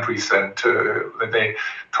other countries, and that they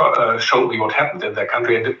showed me what happened in their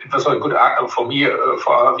country. And it was a good for me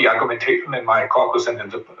for the argumentation in my caucus and in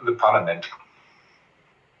the parliament.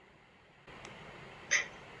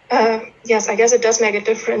 Yes, I guess it does make a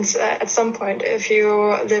difference at some point if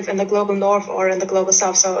you live in the global north or in the global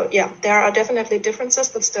south. So yeah, there are definitely differences,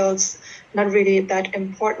 but still it's not really that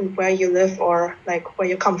important where you live or like where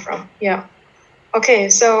you come from. Yeah. Okay,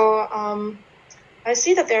 so I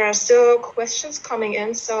see that there are still questions coming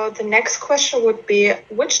in. So the next question would be,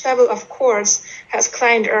 which level of courts has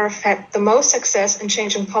Client Earth had the most success in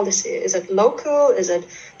changing policy? Is it local? Is it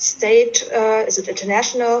state? Is it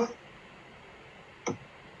international?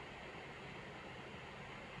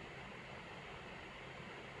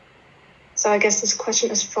 So I guess this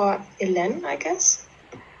question is for Hélène, I guess.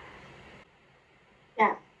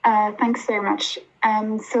 Yeah, thanks very much.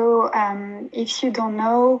 If you don't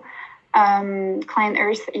know, Client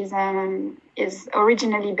Earth is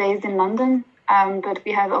originally based in London, but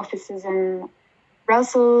we have offices in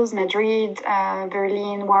Brussels, Madrid,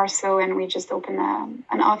 Berlin, Warsaw, and we just opened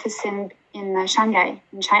an office in Shanghai,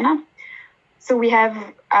 in China. So we have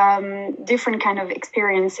different kind of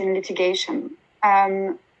experience in litigation.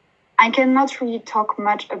 I cannot really talk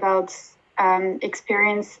much about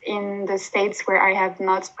experience in the States where I have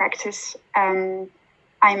not practiced.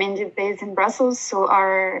 I'm indeed based in Brussels, so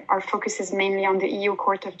our focus is mainly on the EU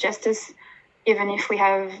Court of Justice. even if we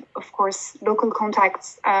have, of course, local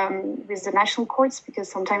contacts with the national courts, because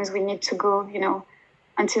sometimes we need to go,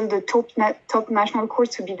 until the top national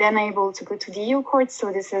court to be then able to go to the EU court.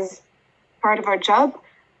 So this is part of our job.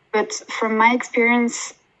 But from my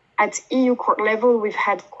experience at EU court level, we've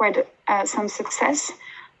had quite some success.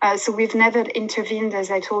 So we've never intervened,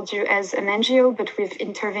 as I told you, as an NGO, but we've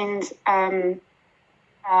intervened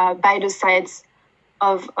by the sides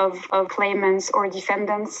of claimants or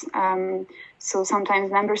defendants. So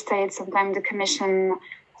sometimes member states, sometimes the Commission,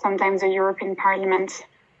 sometimes the European Parliament.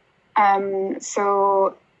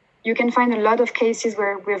 So you can find a lot of cases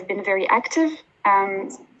where we've been very active.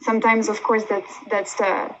 Sometimes, of course, that's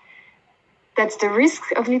the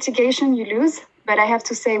risk of litigation, you lose. But I have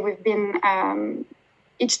to say, we've been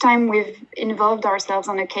each time we've involved ourselves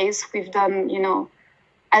on a case, we've done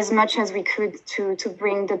as much as we could to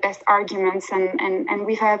bring the best arguments, and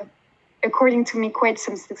we've had, according to me, quite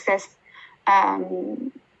some success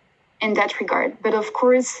in that regard. But of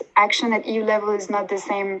course, action at EU level is not the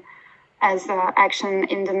same as action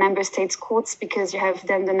in the member states' courts, because you have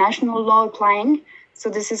then the national law applying. So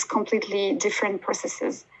this is completely different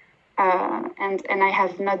processes. And I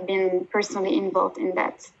have not been personally involved in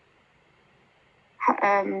that.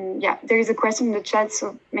 There is a question in the chat,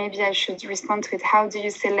 so maybe I should respond to it. How do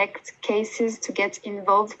you select cases to get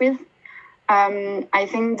involved with? I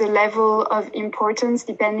think the level of importance,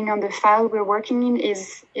 depending on the file we're working in,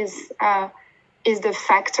 is the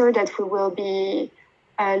factor that we will be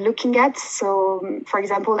looking at. So, for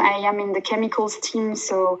example, I am in the chemicals team,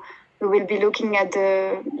 so we will be looking at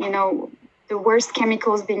the worst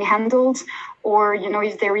chemicals being handled, or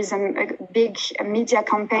if there is a big media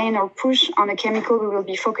campaign or push on a chemical, we will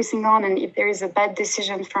be focusing on. And if there is a bad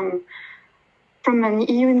decision from an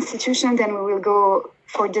EU institution, then we will go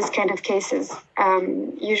for this kind of cases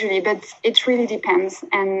usually. But it really depends.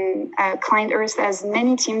 And Client Earth has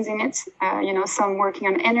many teams in it. Some working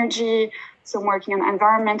on energy, some working on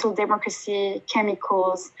environmental democracy,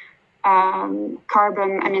 chemicals,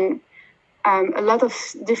 carbon. A lot of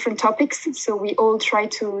different topics. So we all try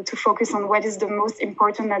to focus on what is the most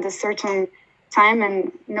important at a certain time,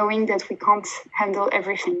 and knowing that we can't handle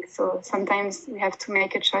everything. So sometimes we have to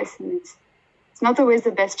make a choice, and it's not always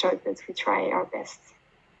the best choice, but we try our best.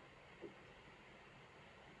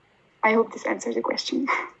 I hope this answers the question.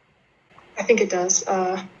 I think it does.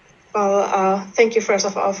 Thank you first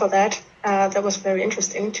of all for that. That was very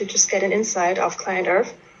interesting to just get an insight of Client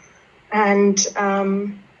Earth. And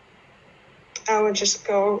I will just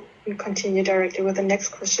go and continue directly with the next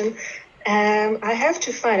question. I have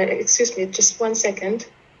to find it. Excuse me, just 1 second.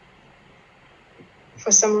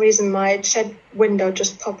 For some reason, my chat window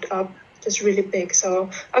just popped up, just really big. So,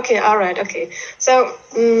 okay, all right, okay. So,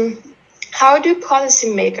 how do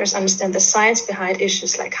policymakers understand the science behind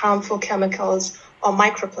issues like harmful chemicals or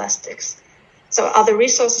microplastics? So, are the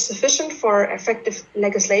resources sufficient for effective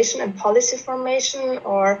legislation and policy formation,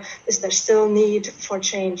 or is there still need for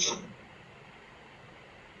change?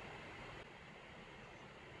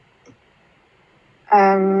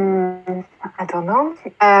 I don't know.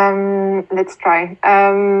 Let's try.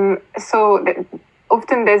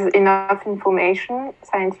 Often there's enough information,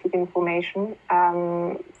 scientific information.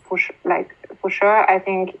 For sure, I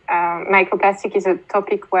think microplastic is a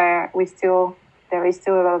topic where there is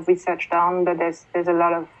still a lot of research done, but there's a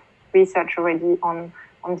lot of research already on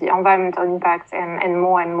the environmental impact and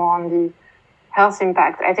more on the health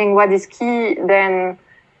impact. I think what is key then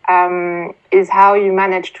is how you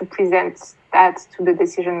manage to present that to the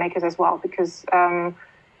decision makers as well, because I'm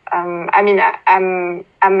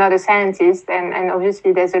not a scientist, and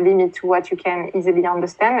obviously there's a limit to what you can easily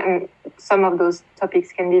understand, and some of those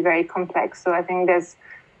topics can be very complex. So I think there's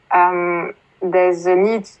a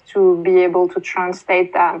need to be able to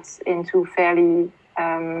translate that into fairly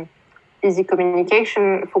easy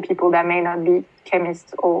communication for people that may not be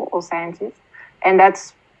chemists or scientists, and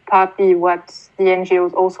that's partly what the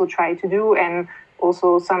NGOs also try to do, and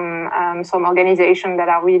also some organizations that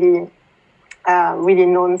are really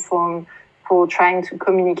known for trying to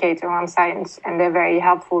communicate around science, and they're very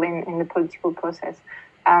helpful in the political process.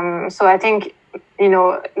 So I think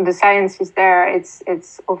the science is there.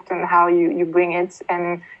 It's often how you bring it,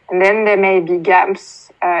 and then there may be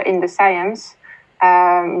gaps in the science,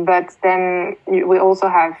 but then we also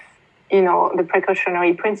have the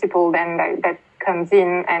precautionary principle then that comes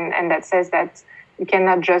in and that says that you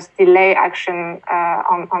cannot just delay action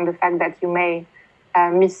on the fact that you may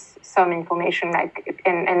miss some information.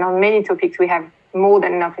 And on many topics, we have more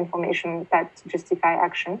than enough information that justify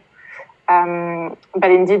action.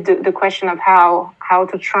 But indeed, the question of how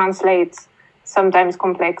to translate sometimes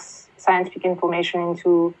complex scientific information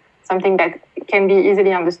into something that can be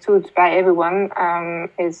easily understood by everyone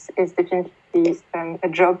is definitely a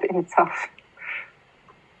job in itself.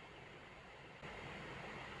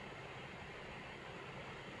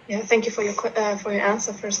 Yeah, thank you for your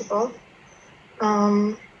answer, first of all.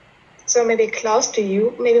 So maybe Klaus, do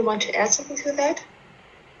you maybe want to add something to that?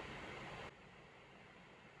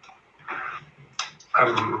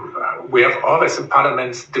 We have always in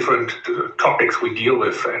parliaments different topics we deal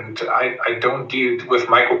with, and I don't deal with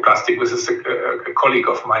microplastic. This is a colleague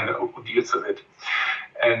of mine who deals with it.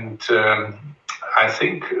 And I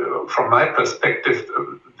think from my perspective,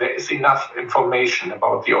 there is enough information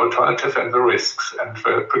about the alternative and the risks, and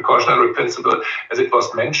the precautionary principle, as it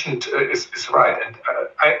was mentioned, is right. And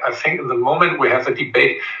I think in the moment we have a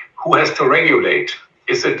debate, who has to regulate?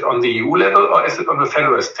 Is it on the EU level or is it on the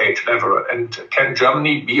federal state level? And can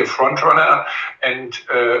Germany be a front runner and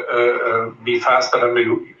be faster than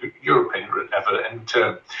the European level? And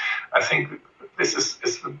I think this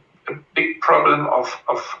is a big problem of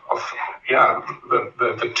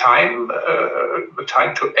the time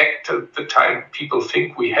to act, the time people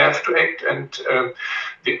think we have to act, and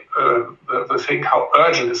the thing how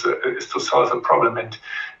urgent is to solve the problem. And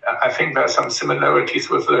I think there are some similarities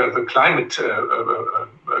with the climate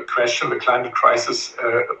question, the climate crisis.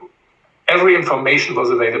 Every information was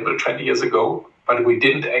available 20 years ago, but we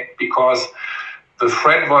didn't act because the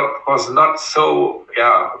threat was not so,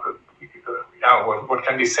 what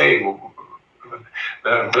can we say?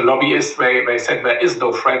 The lobbyists, they said there is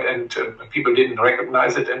no threat, and people didn't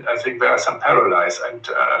recognize it, and I think there are some parallels. And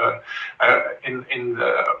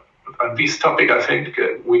on this topic, I think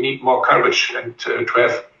we need more courage and to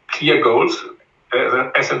have clear goals,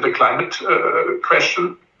 as in the climate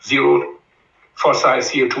question, zero fossil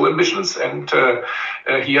CO2 emissions, and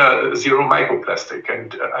here zero microplastic.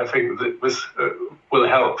 And I think that this will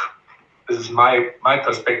help. This is my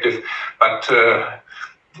perspective, but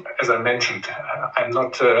as I mentioned, I'm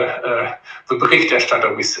not the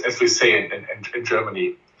Berichterstatter, as we say in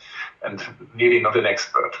Germany, and nearly not an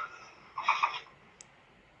expert.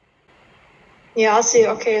 Yeah, I see.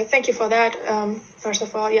 Okay, thank you for that. First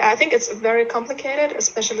of all, yeah, I think it's very complicated,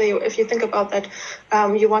 especially if you think about that.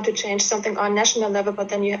 You want to change something on national level, but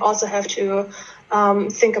then you also have to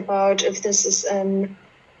think about if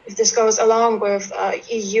this goes along with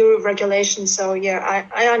EU regulations. So yeah,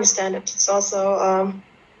 I understand it. It's also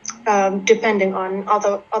depending on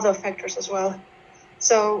other factors as well.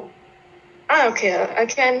 So okay, I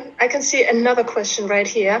can see another question right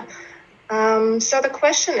here. So the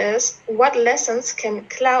question is, what lessons can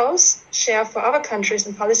Klaus share for other countries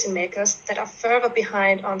and policymakers that are further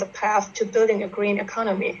behind on the path to building a green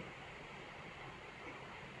economy?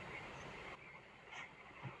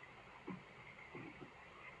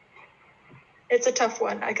 It's a tough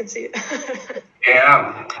one, I can see it.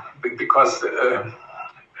 Yeah, because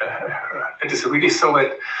it is really so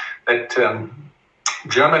that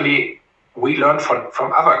Germany, we learn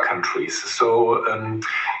from other countries. So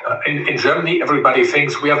in Germany, everybody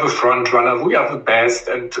thinks we are the front runner, we are the best,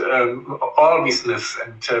 and all these myths.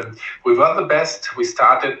 And we were the best. We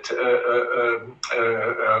started the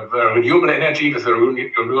renewable energy with the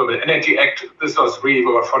Renewable Energy Act. This was really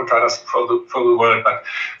we were front runners for the world. But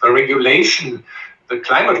the regulation, the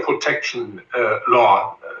climate protection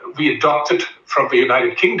law, we adopted from the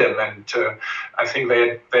United Kingdom, and I think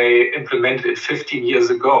they implemented it 15 years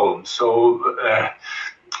ago. So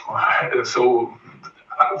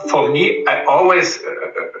for me, I always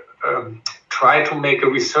try to make a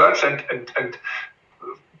research and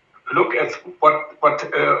look at what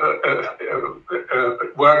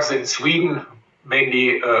works in Sweden,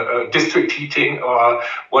 mainly district heating, or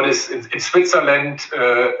what is in Switzerland,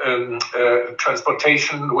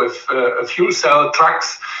 transportation with fuel cell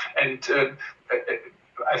trucks. And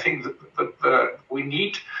I think that we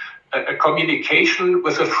need a communication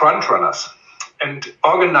with the front runners and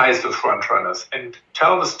organize the front runners and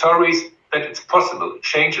tell the stories that it's possible,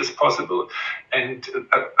 change is possible. And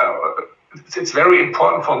it's very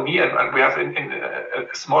important for me, and we have in a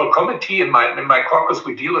small committee in my caucus,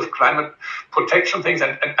 we deal with climate protection things,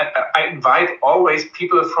 and I invite always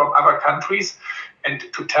people from other countries and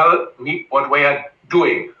to tell me what we are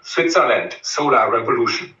doing. Switzerland, solar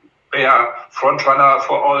revolution. They are front runner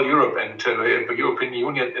for all Europe, and the European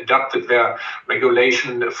Union adopted their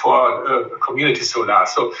regulation for community solar.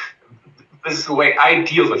 So this is the way I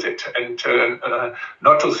deal with it, and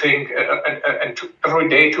not to think, and to every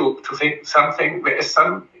day to think something. There is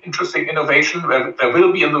some interesting innovation there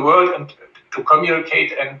will be in the world, and to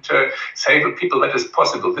communicate and say to people that is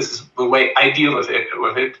possible. This is the way I deal with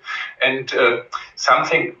it, and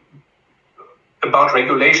something about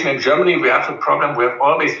regulation in Germany, we have a problem. We have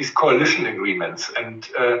always these coalition agreements, and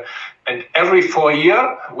every 4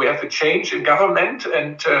 years we have a change in government,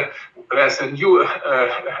 and there's a new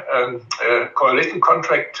coalition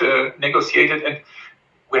contract negotiated, and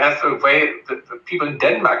we have a way that the people in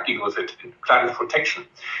Denmark deal with it in climate protection.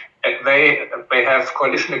 And they have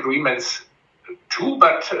coalition agreements too,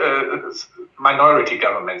 but minority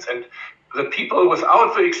governments. And the people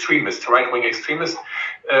without the extremists, right-wing extremists,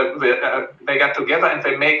 they got together and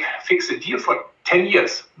they fix a deal for 10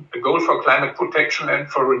 years, a goal for climate protection and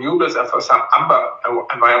for renewables and for some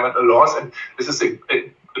environmental laws. And this is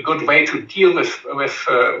a good way to deal with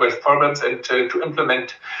problems and to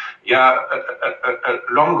implement a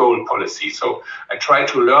long goal policy. So I try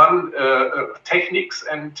to learn techniques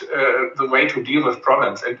and the way to deal with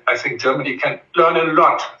problems. And I think Germany can learn a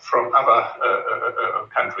lot from other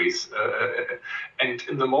countries. And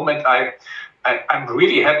in the moment, I'm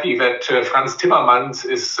really happy that Franz Timmermans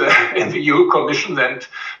is in the EU Commission and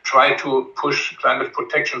try to push climate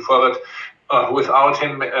protection forward. Without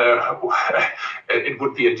him, it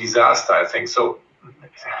would be a disaster, I think. So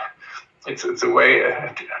it's a way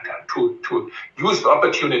to use the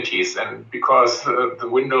opportunities, and because the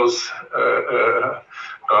windows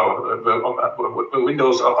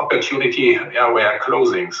of opportunity were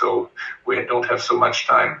closing, so we don't have so much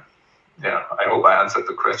time. Yeah, I hope I answered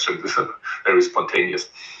the question. This is very spontaneous.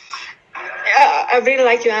 Yeah, I really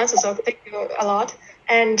like your answer, so thank you a lot.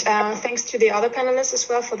 And thanks to the other panelists as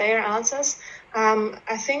well for their answers.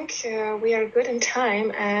 I think we are good in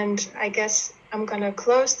time, and I guess I'm going to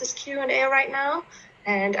close this Q&A right now,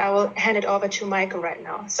 and I will hand it over to Michael right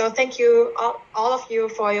now. So thank you, all of you,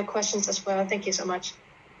 for your questions as well. Thank you so much.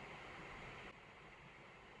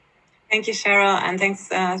 Thank you, Cheryl, and thanks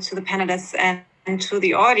to the panelists and to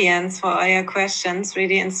the audience for all your questions.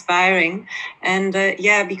 Really inspiring. And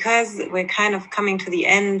because we're kind of coming to the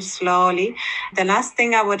end slowly, the last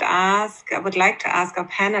thing I would like to ask our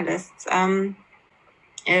panelists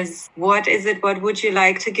is what would you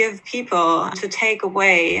like to give people to take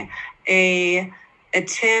away a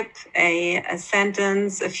tip, a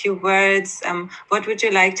sentence, a few words? What would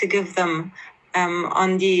you like to give them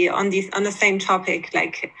on the same topic,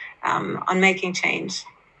 like on making change?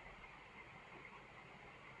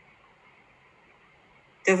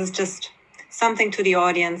 This is just something to the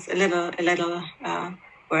audience, a little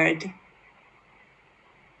word.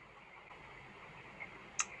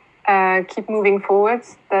 Keep moving forward.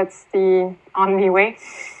 That's the only way.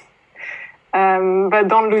 But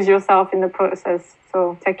don't lose yourself in the process.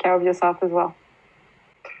 So take care of yourself as well.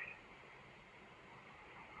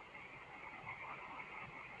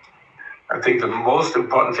 I think the most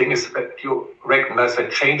important thing is that you recognize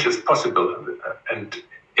that change is possible, and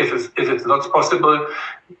if it's not possible,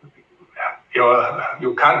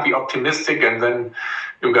 you can't be optimistic, and then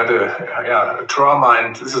you got a trauma,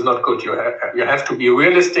 and this is not good. You have to be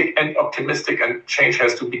realistic and optimistic, and change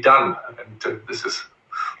has to be done. And this is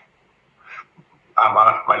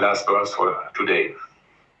my last words for today.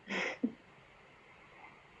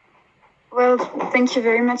 Well, thank you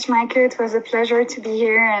very much, Michael. It was a pleasure to be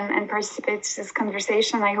here and participate in this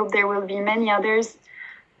conversation. I hope there will be many others.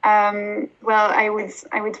 I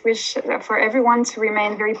would wish for everyone to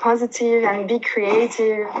remain very positive and be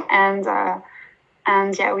creative, and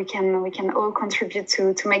we can all contribute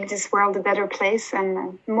to make this world a better place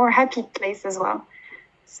and a more happy place as well.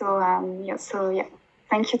 So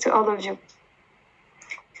thank you to all of you.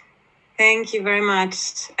 Thank you very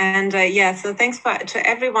much. And so thanks to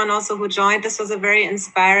everyone also who joined. This was a very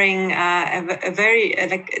inspiring,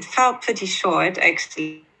 it felt pretty short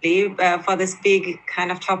actually for this big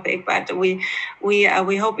kind of topic, but we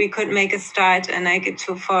hope we could make a start and make it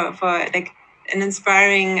for an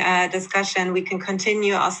inspiring discussion. We can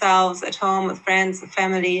continue ourselves at home with friends, with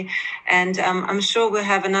family, and I'm sure we'll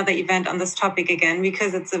have another event on this topic again,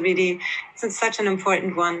 because it's such an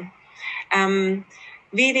important one.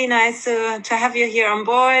 Really nice to have you here on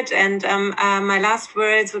board. And my last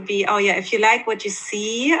words would be, if you like what you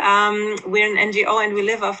see, we're an NGO and we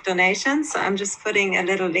live off donations. So I'm just putting a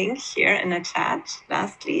little link here in the chat,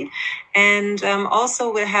 lastly. And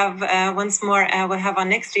also we'll have, we'll have our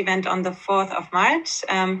next event on the 4th of March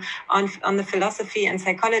on the philosophy and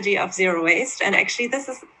psychology of zero waste. And actually, this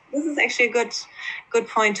is actually a good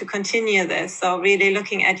point to continue this. So really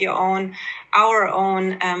looking at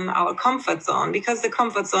our comfort zone, because the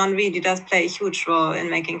comfort zone really does play a huge role in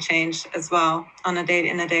making change as well in a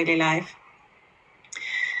daily life.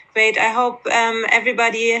 Great. I hope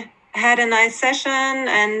everybody had a nice session,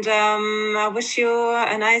 and I wish you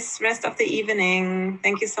a nice rest of the evening.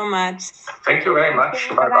 Thank you so much. Thank you very much.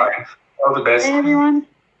 Bye-bye. All the best. Bye, everyone.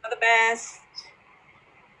 All the best.